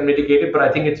manufacture and mitigate it, but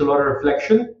I think it's a lot of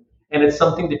reflection and it's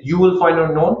something that you will find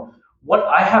unknown. What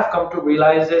I have come to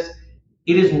realize is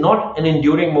it is not an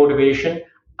enduring motivation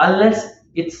unless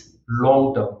it's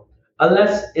long term,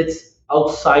 unless it's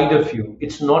outside of you.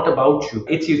 It's not about you.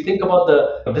 It's you think about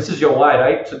this is your why,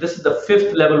 right? So this is the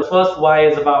fifth level. First why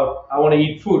is about I want to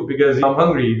eat food because I'm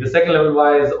hungry. The second level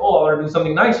why is I want to do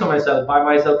something nice for myself, buy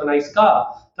myself a nice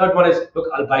car. Third one is look,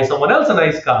 I'll buy someone else a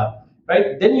nice car,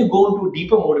 right? Then you go into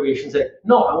deeper motivations like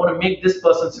no, I want to make this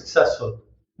person successful.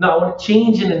 No, I want to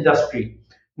change an industry.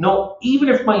 No, even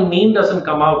if my name doesn't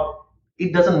come out,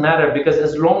 it doesn't matter because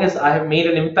as long as I have made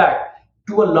an impact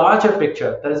to a larger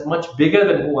picture that is much bigger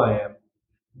than who I am,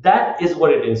 that is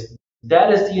what it is.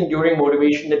 That is the enduring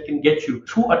motivation that can get you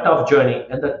through a tough journey.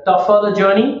 And the tougher the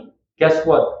journey, guess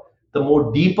what? The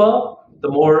more deeper, the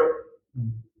more,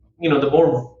 the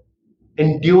more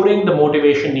enduring the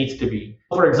motivation needs to be.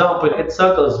 For example, at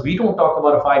Circles, we don't talk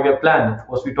about a 5-year plan. Of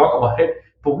course, we talk about it,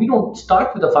 but we don't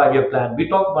start with a 5-year plan. We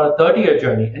talk about a 30-year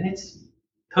journey, and it's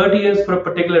 30 years for a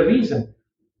particular reason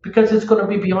because it's going to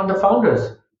be beyond the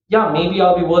founders. Yeah, maybe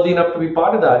I'll be worthy enough to be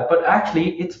part of that, but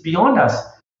actually, it's beyond us.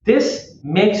 This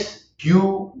makes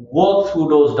you work through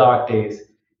those dark days.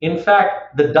 In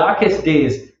fact, the darkest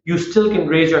days, you still can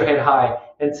raise your head high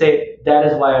and say, that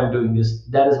is why I'm doing this.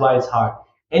 That is why it's hard.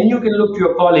 And you can look to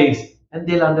your colleagues and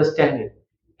they'll understand it.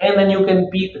 And then you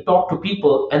can talk to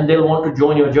people and they'll want to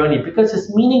join your journey because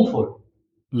it's meaningful.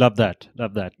 Love that.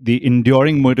 Love that. The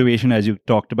enduring motivation, as you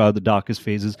talked about the darkest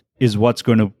phases, is what's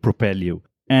going to propel you.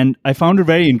 And I found it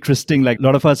very interesting. Like a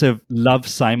lot of us have loved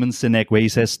Simon Sinek, where he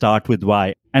says, start with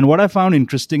why. And what I found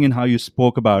interesting in how you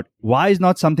spoke about why is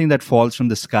not something that falls from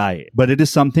the sky, but it is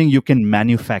something you can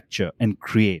manufacture and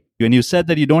create. And you said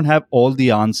that you don't have all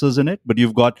the answers in it, but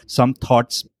you've got some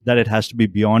thoughts that it has to be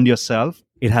beyond yourself.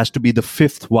 It has to be the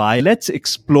fifth why. Let's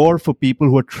explore for people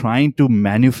who are trying to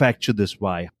manufacture this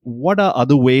why. What are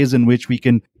other ways in which we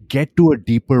can get to a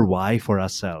deeper why for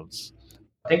ourselves?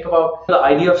 Think about the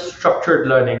idea of structured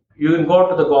learning. You can go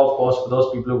to the golf course for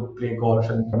those people who play golf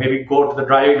and maybe go to the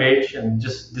driving range and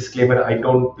just disclaimer, I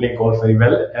don't play golf very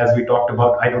well. As we talked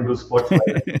about, I don't do sports.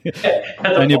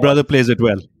 And your brother plays it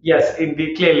well. Yes,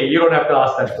 indeed. Clearly, you don't have to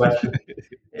ask that question.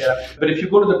 Yeah. But if you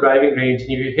go to the driving range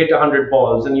and you hit 100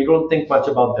 balls and you don't think much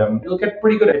about them, you'll get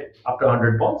pretty good at it after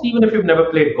 100 balls, even if you've never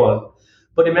played golf.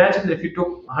 But imagine if you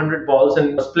took 100 balls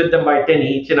and split them by 10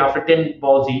 each, and after 10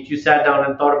 balls each, you sat down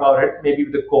and thought about it, maybe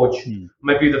with the coach,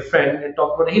 maybe with a friend, and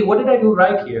talked about, hey, what did I do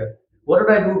right here? What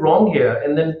did I do wrong here?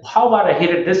 And then how about I hit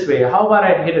it this way? How about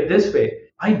I hit it this way?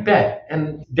 I bet.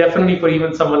 And definitely for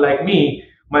even someone like me,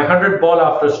 my 100 ball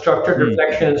after structured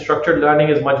reflection and structured learning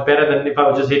is much better than if I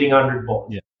was just hitting 100 balls.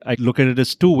 Yeah. I look at it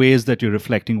as two ways that you're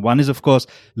reflecting. One is, of course,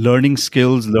 learning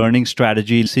skills, learning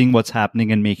strategy, seeing what's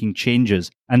happening and making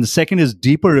changes. And the second is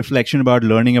deeper reflection about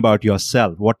learning about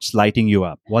yourself. What's lighting you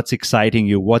up? What's exciting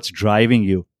you? What's driving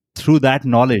you? Through that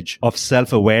knowledge of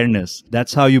self-awareness,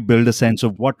 that's how you build a sense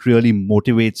of what really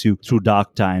motivates you through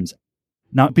dark times.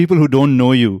 Now, people who don't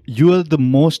know you, you are the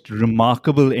most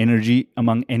remarkable energy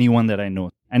among anyone that I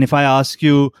know. And if I ask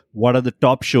you, what are the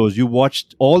top shows? You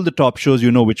watched all the top shows, you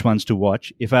know which ones to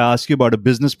watch. If I ask you about a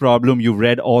business problem, you've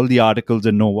read all the articles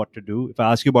and know what to do. If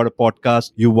I ask you about a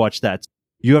podcast, you watch that.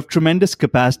 You have tremendous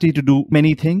capacity to do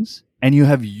many things and you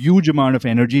have huge amount of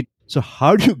energy. So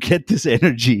how do you get this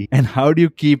energy and how do you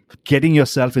keep getting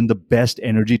yourself in the best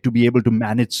energy to be able to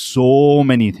manage so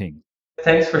many things?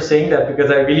 Thanks for saying that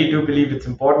because I really do believe it's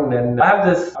important. And I have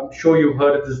this, I'm sure you've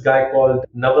heard of this guy called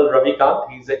Naval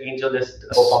Ravikant. He's an AngelList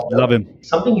co-founder. Love him.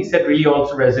 Something he said really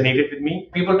also resonated with me.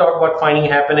 People talk about finding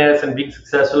happiness and being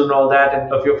successful and all that.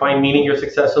 And if you find meaning, you're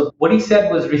successful. What he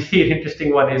said was really an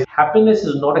interesting one is happiness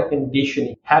is not a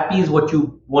condition. Happy is what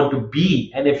you want to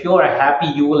be. And if you are happy,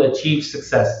 you will achieve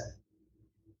success.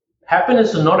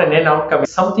 Happiness is not an end outcome.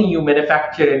 It's something you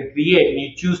manufacture and create and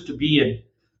you choose to be in.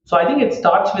 So I think it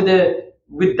starts with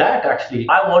that actually.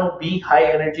 I want to be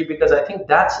high energy because I think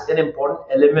that's an important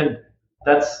element.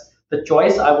 That's the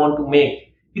choice I want to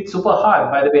make. It's super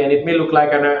hard, by the way, and it may look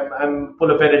like I'm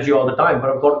full of energy all the time,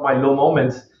 but I've got my low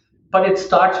moments. But it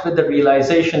starts with the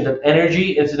realization that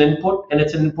energy is an input and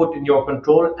it's an input in your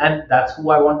control, and that's who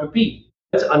I want to be.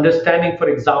 It's understanding, for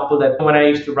example, that when I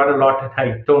used to run a lot and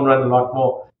I don't run a lot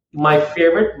more, my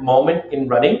favorite moment in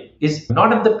running is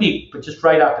not at the peak, but just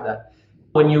right after that.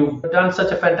 When you've done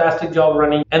such a fantastic job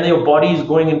running and your body is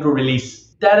going into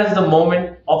release, that is the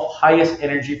moment of highest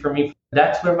energy for me.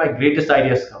 That's where my greatest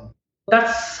ideas come.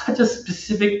 That's such a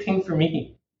specific thing for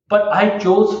me. But I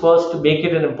chose first to make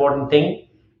it an important thing.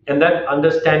 And that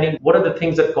understanding what are the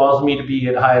things that cause me to be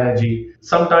at high energy.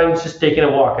 Sometimes just taking a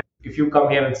walk. If you come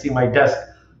here and see my desk,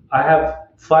 I have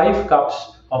 5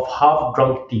 cups of half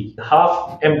drunk tea,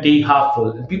 half empty, half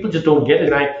full. And people just don't get it.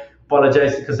 And I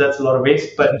apologize because that's a lot of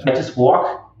waste, but I just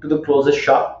walk to the closest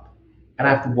shop and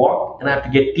I have to walk and I have to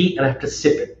get tea and I have to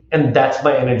sip it. And that's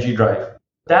my energy drive.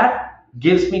 That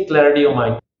gives me clarity of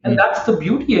mind. And that's the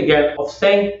beauty again of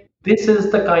saying this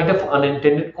is the kind of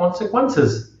unintended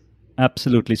consequences.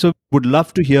 Absolutely. So would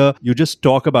love to hear you just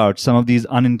talk about some of these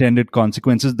unintended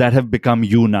consequences that have become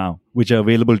you now, which are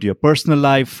available to your personal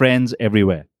life, friends,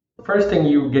 everywhere. The first thing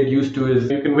you get used to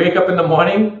is you can wake up in the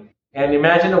morning and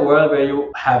imagine a world where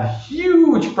you have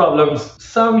huge problems,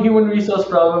 some human resource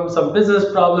problems, some business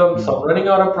problems, some running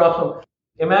out of problems.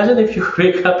 Imagine if you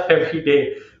wake up every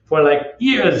day for like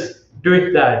years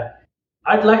doing that.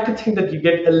 I'd like to think that you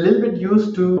get a little bit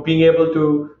used to being able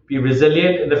to be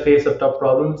resilient in the face of tough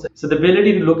problems. So the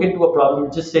ability to look into a problem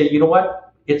and just say, you know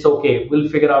what, it's okay. We'll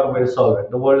figure out a way to solve it.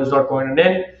 The world is not going to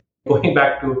end. Going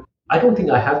back to, I don't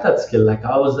think I have that skill. Like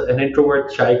I was an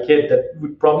introvert, shy kid that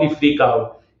would probably freak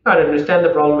out. I'd understand the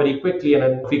problem very quickly and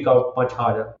then freak out much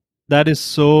harder. That is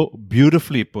so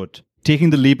beautifully put. Taking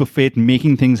the leap of faith,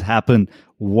 making things happen,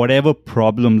 whatever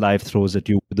problem life throws at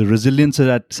you. The resilience is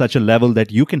at such a level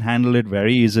that you can handle it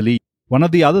very easily. One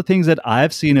of the other things that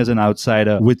I've seen as an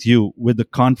outsider with you, with the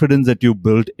confidence that you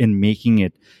built in making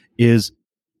it, is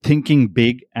thinking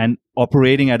big and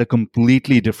operating at a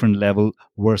completely different level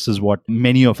versus what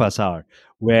many of us are.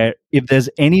 Where if there's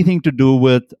anything to do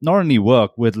with not only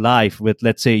work, with life, with,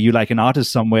 let's say you like an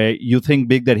artist somewhere, you think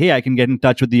big that, hey, I can get in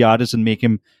touch with the artist and make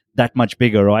him that much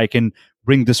bigger, or I can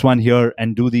bring this one here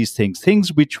and do these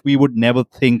things which we would never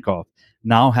think of.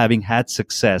 Now, having had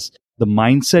success, the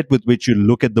mindset with which you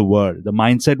look at the world, the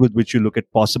mindset with which you look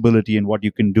at possibility and what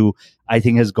you can do, I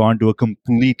think has gone to a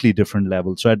completely different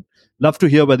level. So I'd love to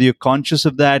hear whether you're conscious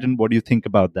of that and what do you think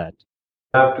about that?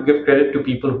 I have to give credit to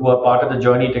people who are part of the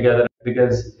journey together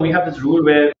because we have this rule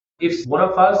where if one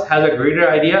of us has a greater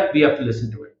idea, we have to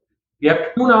listen to it. We have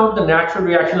to tune out the natural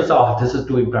reactions. Oh, this is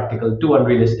too impractical, too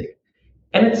unrealistic.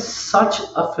 And it's such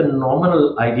a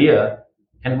phenomenal idea.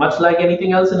 And much like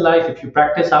anything else in life, if you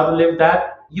practice how to live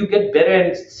that, you get better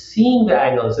at seeing the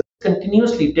angles,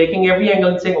 continuously taking every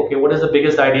angle and saying, okay, what is the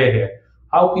biggest idea here?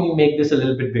 How can you make this a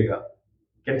little bit bigger?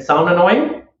 It can sound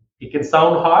annoying, it can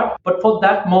sound hard, but for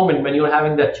that moment when you're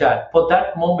having that chat, for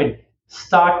that moment,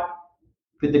 start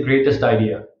with the greatest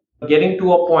idea. Getting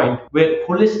to a point where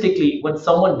holistically, when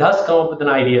someone does come up with an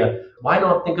idea, why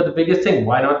not think of the biggest thing?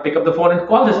 Why not pick up the phone and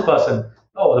call this person?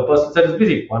 Oh, the person said it's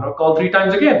busy. Why not call 3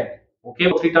 times again?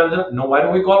 Okay, 3 times. No, why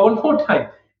don't we call 1 more time?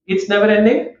 It's never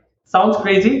ending. Sounds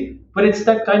crazy, but it's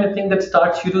that kind of thing that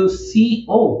starts you to see,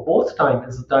 oh, both time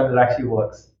is the time that actually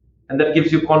works. And that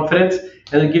gives you confidence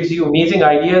and it gives you amazing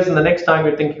ideas. And the next time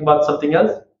you're thinking about something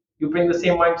else, you bring the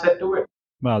same mindset to it.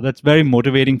 Wow, that's very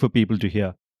motivating for people to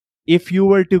hear. If you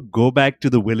were to go back to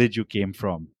the village you came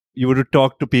from, you were to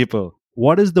talk to people,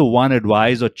 what is the one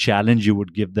advice or challenge you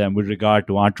would give them with regard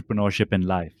to entrepreneurship and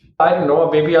life? I don't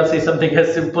know. Maybe I'll say something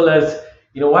as simple as,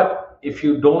 you know what? If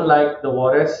you don't like the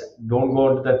waters, don't go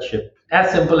into that ship.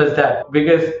 As simple as that,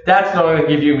 because that's not going to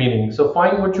give you meaning. So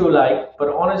find what you like, but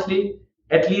honestly,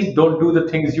 at least don't do the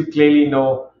things you clearly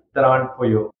know that aren't for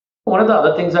you. One of the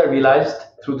other things I realized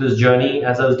through this journey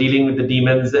as I was dealing with the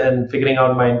demons and figuring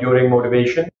out my enduring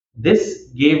motivation,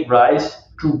 this gave rise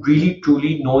to really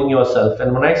truly knowing yourself.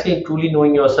 And when I say truly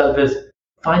knowing yourself is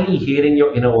finally hearing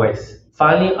your inner voice.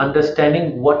 finally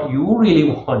understanding what you really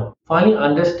want, finally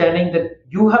understanding that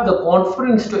you have the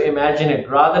confidence to imagine it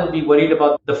rather than be worried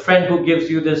about the friend who gives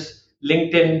you this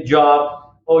LinkedIn job.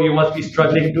 Oh, you must be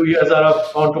struggling 2 years out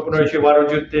of entrepreneurship. Why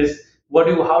don't you this?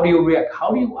 How do you react?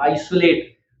 How do you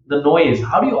isolate the noise?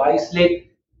 How do you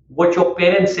isolate what your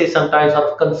parents say sometimes out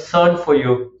of concern for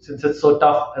you, since it's so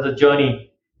tough as a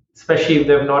journey, especially if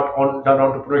they've not done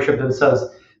entrepreneurship themselves?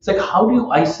 It's like, how do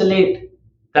you isolate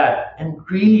that and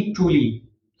really truly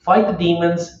fight the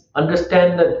demons,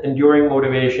 understand the enduring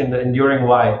motivation, the enduring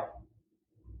why?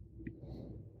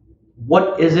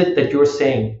 What is it that you're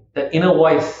saying? That inner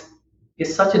voice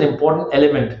is such an important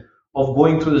element of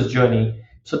going through this journey.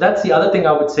 So that's the other thing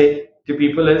I would say to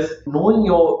people is knowing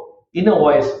your inner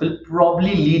voice will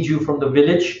probably lead you from the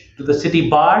village to the city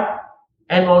bar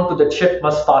and onto the ship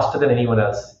much faster than anyone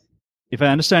else. If I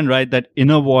understand right, that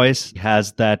inner voice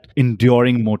has that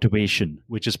enduring motivation,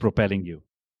 which is propelling you.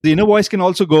 The inner voice can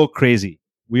also go crazy.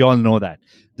 We all know that.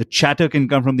 The chatter can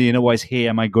come from the inner voice. Hey,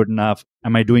 am I good enough?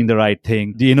 Am I doing the right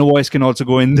thing? The inner voice can also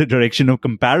go in the direction of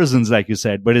comparisons, like you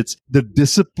said, but it's the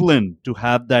discipline to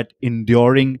have that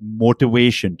enduring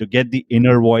motivation to get the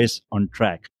inner voice on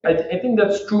track. I think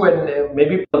that's true. And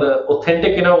maybe for the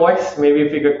authentic inner voice, maybe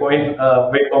if we could coin a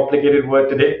very complicated word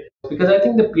today, because I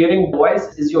think the peering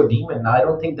voice is your demon. I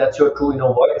don't think that's your true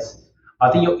inner voice. I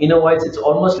think your inner voice, it's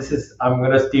almost, I'm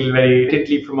going to steal very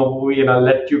tightly from a movie and I'll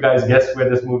let you guys guess where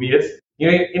this movie is.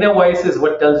 Your inner voice is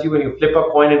what tells you when you flip a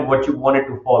coin and what you want it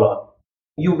to fall on.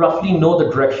 You roughly know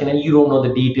the direction and you don't know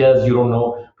the details, you don't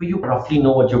know, but you roughly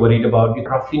know what you're worried about, you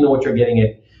roughly know what you're getting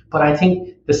at. But I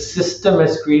think the system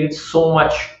has created so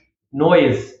much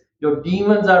noise. Your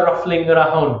demons are ruffling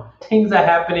around, things are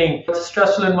happening, it's a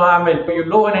stressful environment, you're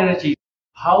low on energy.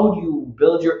 How do you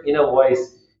build your inner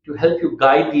voice to help you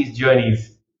guide these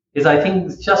journeys? Is, I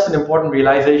think, it's just an important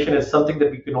realization. It's something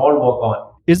that we can all work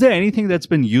on. Is there anything that's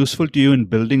been useful to you in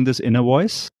building this inner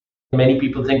voice? Many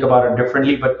people think about it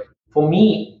differently, but for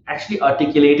me, actually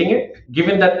articulating it,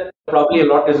 given that probably a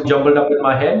lot is jumbled up in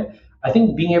my head, I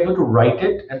think being able to write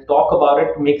it and talk about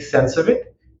it to make sense of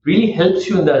it really helps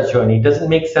you in that journey. Does it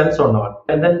make sense or not?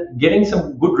 And then getting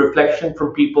some good reflection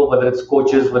from people, whether it's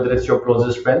coaches, whether it's your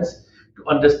closest friends, to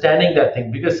understanding that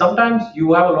thing. Because sometimes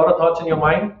you have a lot of thoughts in your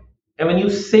mind, and when you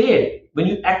say it, when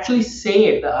you actually say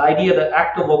it, the idea, the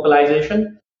act of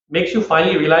vocalization makes you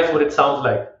finally realize what it sounds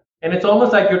like. And it's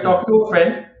almost like you're talking to a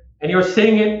friend and you're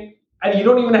saying it, and you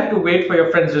don't even have to wait for your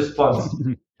friend's response.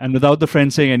 And without the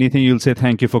friend saying anything, you'll say,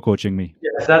 thank you for coaching me.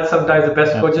 Yes, that's sometimes the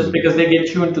best coaches, because they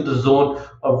get you into the zone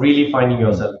of really finding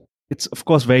yourself. It's, of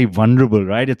course, very vulnerable,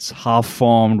 right? It's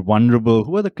half-formed, vulnerable.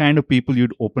 Who are the kind of people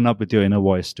you'd open up with your inner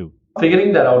voice to?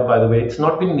 Figuring that out, by the way, it's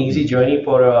not been an easy journey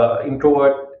for an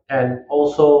introvert. And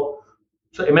also,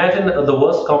 so imagine the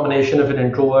worst combination of an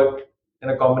introvert and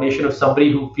a combination of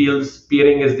somebody who feels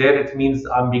peering is there. It means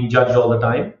I'm being judged all the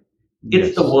time.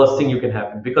 It's the worst thing you can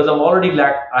happen, because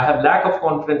I have lack of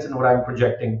confidence in what I'm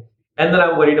projecting. And then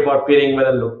I'm worried about peering whether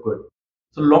I look good.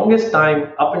 So longest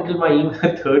time, up until my even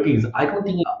 30s, I don't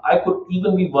think I could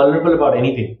even be vulnerable about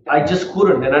anything. I just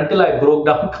couldn't. And until I broke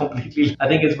down completely, I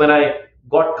think it's when I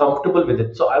got comfortable with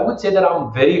it. So I would say that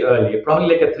I'm very early, probably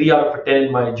like a 3 out of 10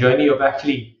 in my journey of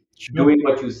actually doing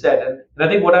what you said. And I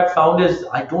think what I've found is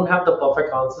I don't have the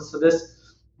perfect answers to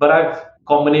this, but I've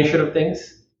combination of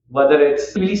things. Whether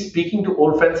it's really speaking to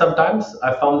old friends sometimes,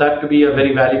 I found that to be a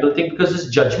very valuable thing, because this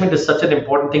judgment is such an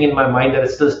important thing in my mind that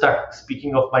it's still stuck,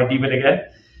 speaking of my demon again.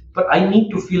 But I need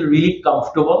to feel really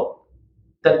comfortable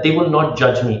that they will not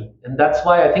judge me. And that's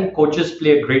why I think coaches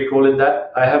play a great role in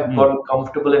that. I have gotten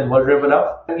comfortable and vulnerable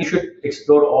enough. And you should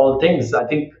explore all things. I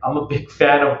think I'm a big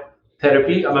fan of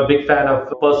therapy. I'm a big fan of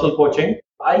personal coaching.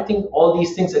 I think all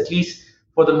these things, at least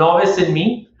for the novice in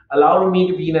me, allow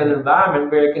me to be in an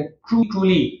environment where I can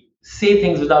truly say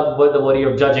things without the worry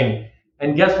of judging.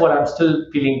 And guess what? I'm still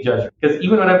feeling judged, because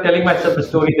even when I'm telling myself a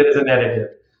story, there is a narrative.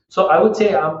 So I would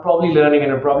say I'm probably learning,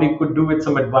 and I probably could do with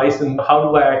some advice on how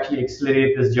do I actually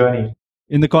accelerate this journey.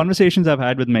 In the conversations I've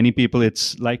had with many people,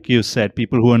 it's like you said,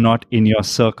 people who are not in your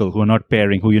circle, who are not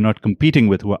pairing, who you're not competing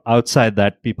with, who are outside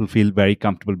that, people feel very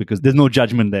comfortable because there's no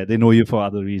judgment there. They know you for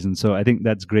other reasons. So I think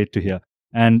that's great to hear.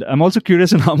 And I'm also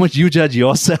curious on how much you judge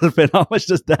yourself and how much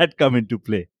does that come into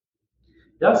play?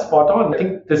 Yeah, spot on. I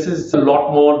think this is a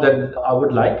lot more than I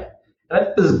would like. And I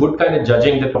think this is good kind of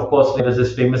judging that, of course, there's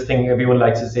this famous thing everyone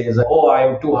likes to say is, oh,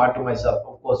 I'm too hard to myself.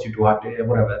 Of course, you're too hard to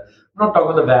whatever. I'm not talking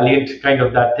about the valiant kind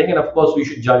of that thing. And of course, we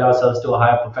should judge ourselves to a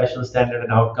higher professional standard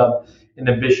and outcome and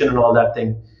ambition and all that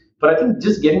thing. But I think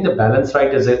just getting the balance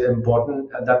right is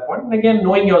important at that point. And again,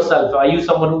 knowing yourself. Are you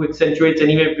someone who accentuates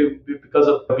anyway because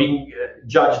of being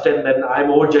judged, and then I'm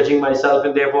over judging myself,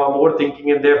 and therefore I'm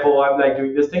overthinking, and therefore I'm like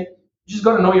doing this thing. You just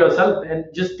got to know yourself and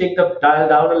just take the dial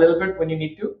down a little bit when you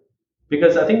need to,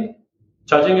 because I think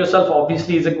judging yourself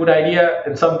obviously is a good idea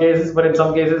in some cases, but in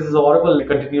some cases it's horrible to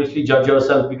continuously judge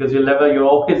yourself, because you're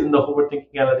always in the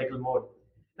overthinking analytical mode.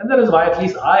 And that is why at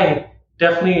least I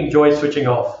definitely enjoy switching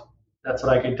off. That's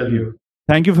what I can tell you.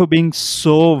 Thank you for being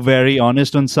so very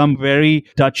honest on some very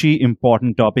touchy,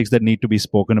 important topics that need to be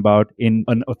spoken about in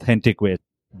an authentic way.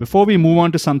 Before we move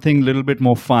on to something a little bit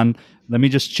more fun, let me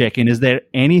just check in. Is there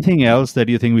anything else that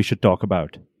you think we should talk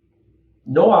about?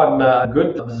 No, I'm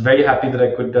good. I was very happy that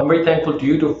I could. I'm very thankful to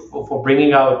you for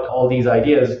bringing out all these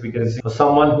ideas, because for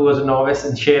someone who was a novice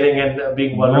in sharing and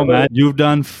being vulnerable. No, man, you've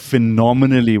done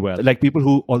phenomenally well. Like, people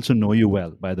who also know you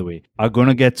well, by the way, are going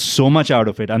to get so much out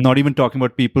of it. I'm not even talking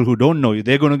about people who don't know you.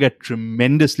 They're going to get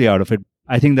tremendously out of it.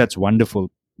 I think that's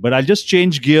wonderful. But I'll just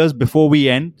change gears before we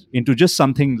end into just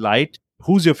something light.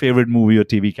 Who's your favorite movie or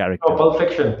TV character? Oh, Pulp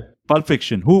Fiction. Pulp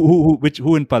Fiction.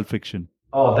 Who in Pulp Fiction?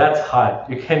 Oh, that's hard.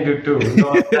 You can do two.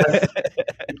 No,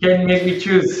 you can make me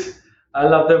choose. I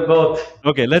love them both.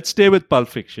 Okay, let's stay with Pulp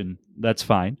Fiction. That's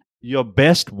fine. Your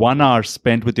best 1 hour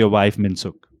spent with your wife,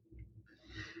 Minsuk?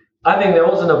 I think there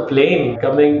was on a plane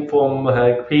coming from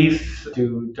Greece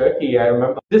to Turkey. I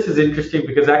remember. This is interesting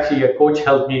because actually a coach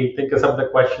helped me think of some of the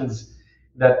questions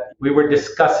that we were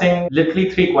discussing.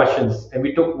 Literally 3 questions, and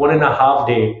we took 1.5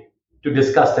 days to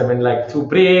discuss them, and like through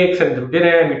breaks and through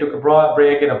dinner, and we took a broad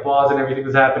break and a pause and everything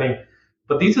was happening.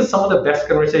 But these are some of the best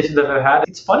conversations that I've had.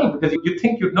 It's funny because you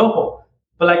think you know,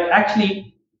 but like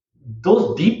actually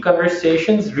those deep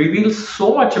conversations reveal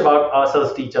so much about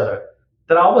ourselves to each other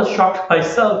that I was shocked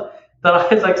myself that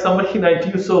I was like, somebody I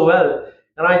knew so well.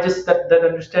 And I just, that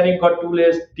understanding got 2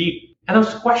 layers deep. And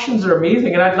those questions are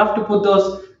amazing. And I'd love to put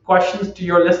those questions to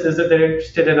your listeners if they're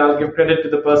interested, and I'll give credit to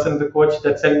the person, the coach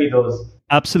that sent me those.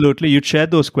 Absolutely. You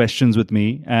shared those questions with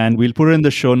me, and we'll put it in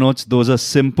the show notes. Those are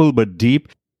simple but deep.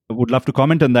 I would love to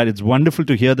comment on that. It's wonderful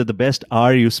to hear that the best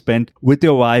hour you spent with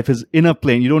your wife is in a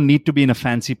plane. You don't need to be in a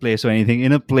fancy place or anything.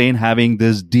 In a plane, having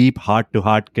this deep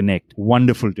heart-to-heart connect.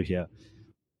 Wonderful to hear.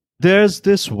 There's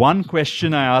this one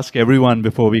question I ask everyone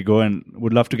before we go, and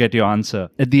would love to get your answer.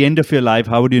 At the end of your life,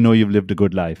 how would you know you've lived a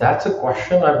good life? That's a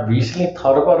question I've recently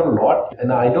thought about a lot,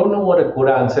 and I don't know what a good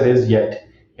answer is yet.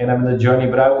 And I'm in the journey,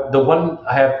 but the one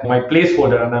I have my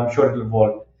placeholder, and I'm sure it'll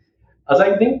evolve. As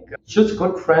I think, just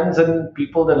good friends and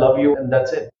people that love you, and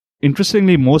that's it.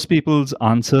 Interestingly, most people's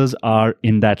answers are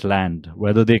in that land,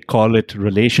 whether they call it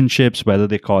relationships, whether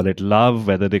they call it love,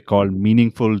 whether they call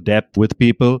meaningful depth with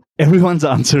people. Everyone's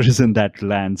answer is in that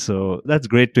land. So that's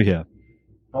great to hear.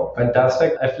 Oh,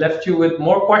 fantastic. I've left you with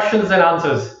more questions than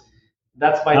answers.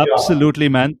 That's my job. Absolutely,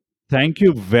 man. Thank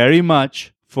you very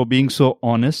much for being so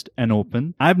honest and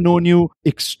open. I've known you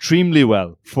extremely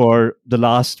well for the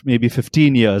last maybe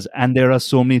 15 years, and there are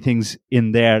so many things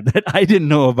in there that I didn't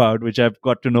know about, which I've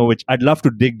got to know, which I'd love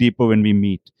to dig deeper when we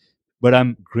meet. But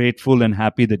I'm grateful and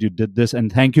happy that you did this,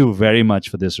 and thank you very much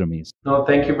for this, Ramiz. No,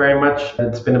 thank you very much.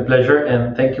 It's been a pleasure,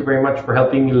 and thank you very much for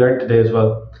helping me learn today as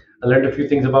well. I learned a few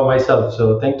things about myself,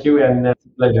 so thank you, and it's a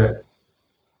pleasure.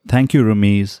 Thank you,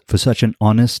 Ramiz, for such an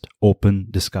honest, open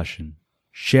discussion.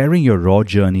 Sharing your raw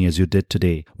journey as you did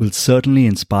today will certainly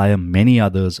inspire many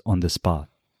others on this path.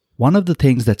 One of the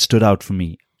things that stood out for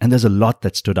me, and there's a lot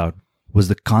that stood out, was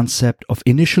the concept of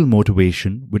initial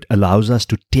motivation, which allows us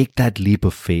to take that leap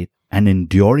of faith, and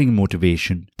enduring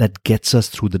motivation that gets us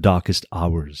through the darkest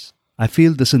hours. I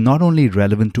feel this is not only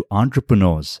relevant to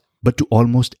entrepreneurs, but to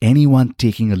almost anyone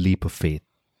taking a leap of faith.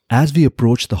 As we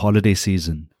approach the holiday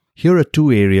season, here are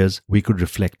 2 areas we could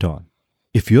reflect on.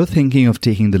 If you're thinking of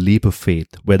taking the leap of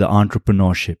faith, whether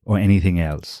entrepreneurship or anything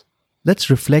else, let's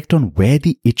reflect on where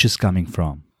the itch is coming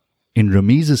from. In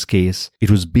Ramiz's case, it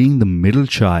was being the middle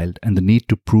child and the need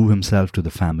to prove himself to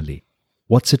the family.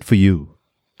 What's it for you?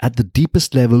 At the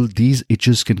deepest level, these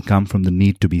itches can come from the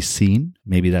need to be seen,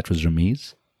 maybe that was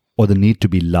Ramiz, or the need to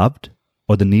be loved,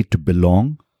 or the need to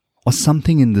belong, or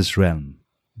something in this realm.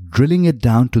 Drilling it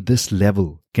down to this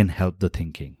level can help the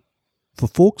thinking. For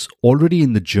folks already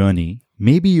in the journey,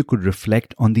 maybe you could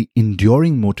reflect on the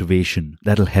enduring motivation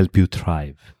that'll help you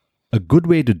thrive. A good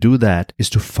way to do that is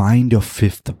to find your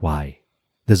 5th why.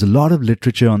 There's a lot of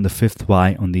literature on the 5th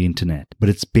why on the internet, but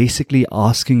it's basically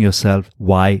asking yourself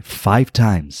why 5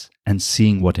 times and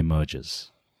seeing what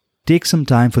emerges. Take some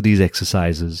time for these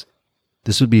exercises.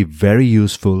 This will be very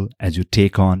useful as you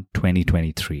take on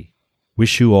 2023.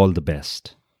 Wish you all the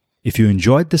best. If you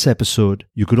enjoyed this episode,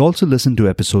 you could also listen to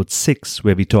episode 6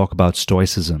 where we talk about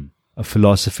Stoicism, a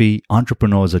philosophy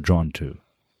entrepreneurs are drawn to.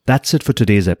 That's it for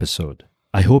today's episode.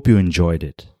 I hope you enjoyed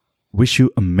it. wish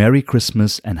you a Merry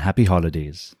Christmas and Happy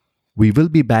Holidays. We will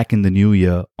be back in the new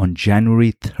year on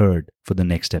January 3rd for the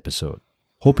next episode.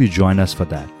 Hope you join us for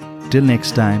that. Till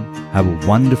next time, have a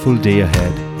wonderful day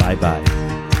ahead. Bye-bye.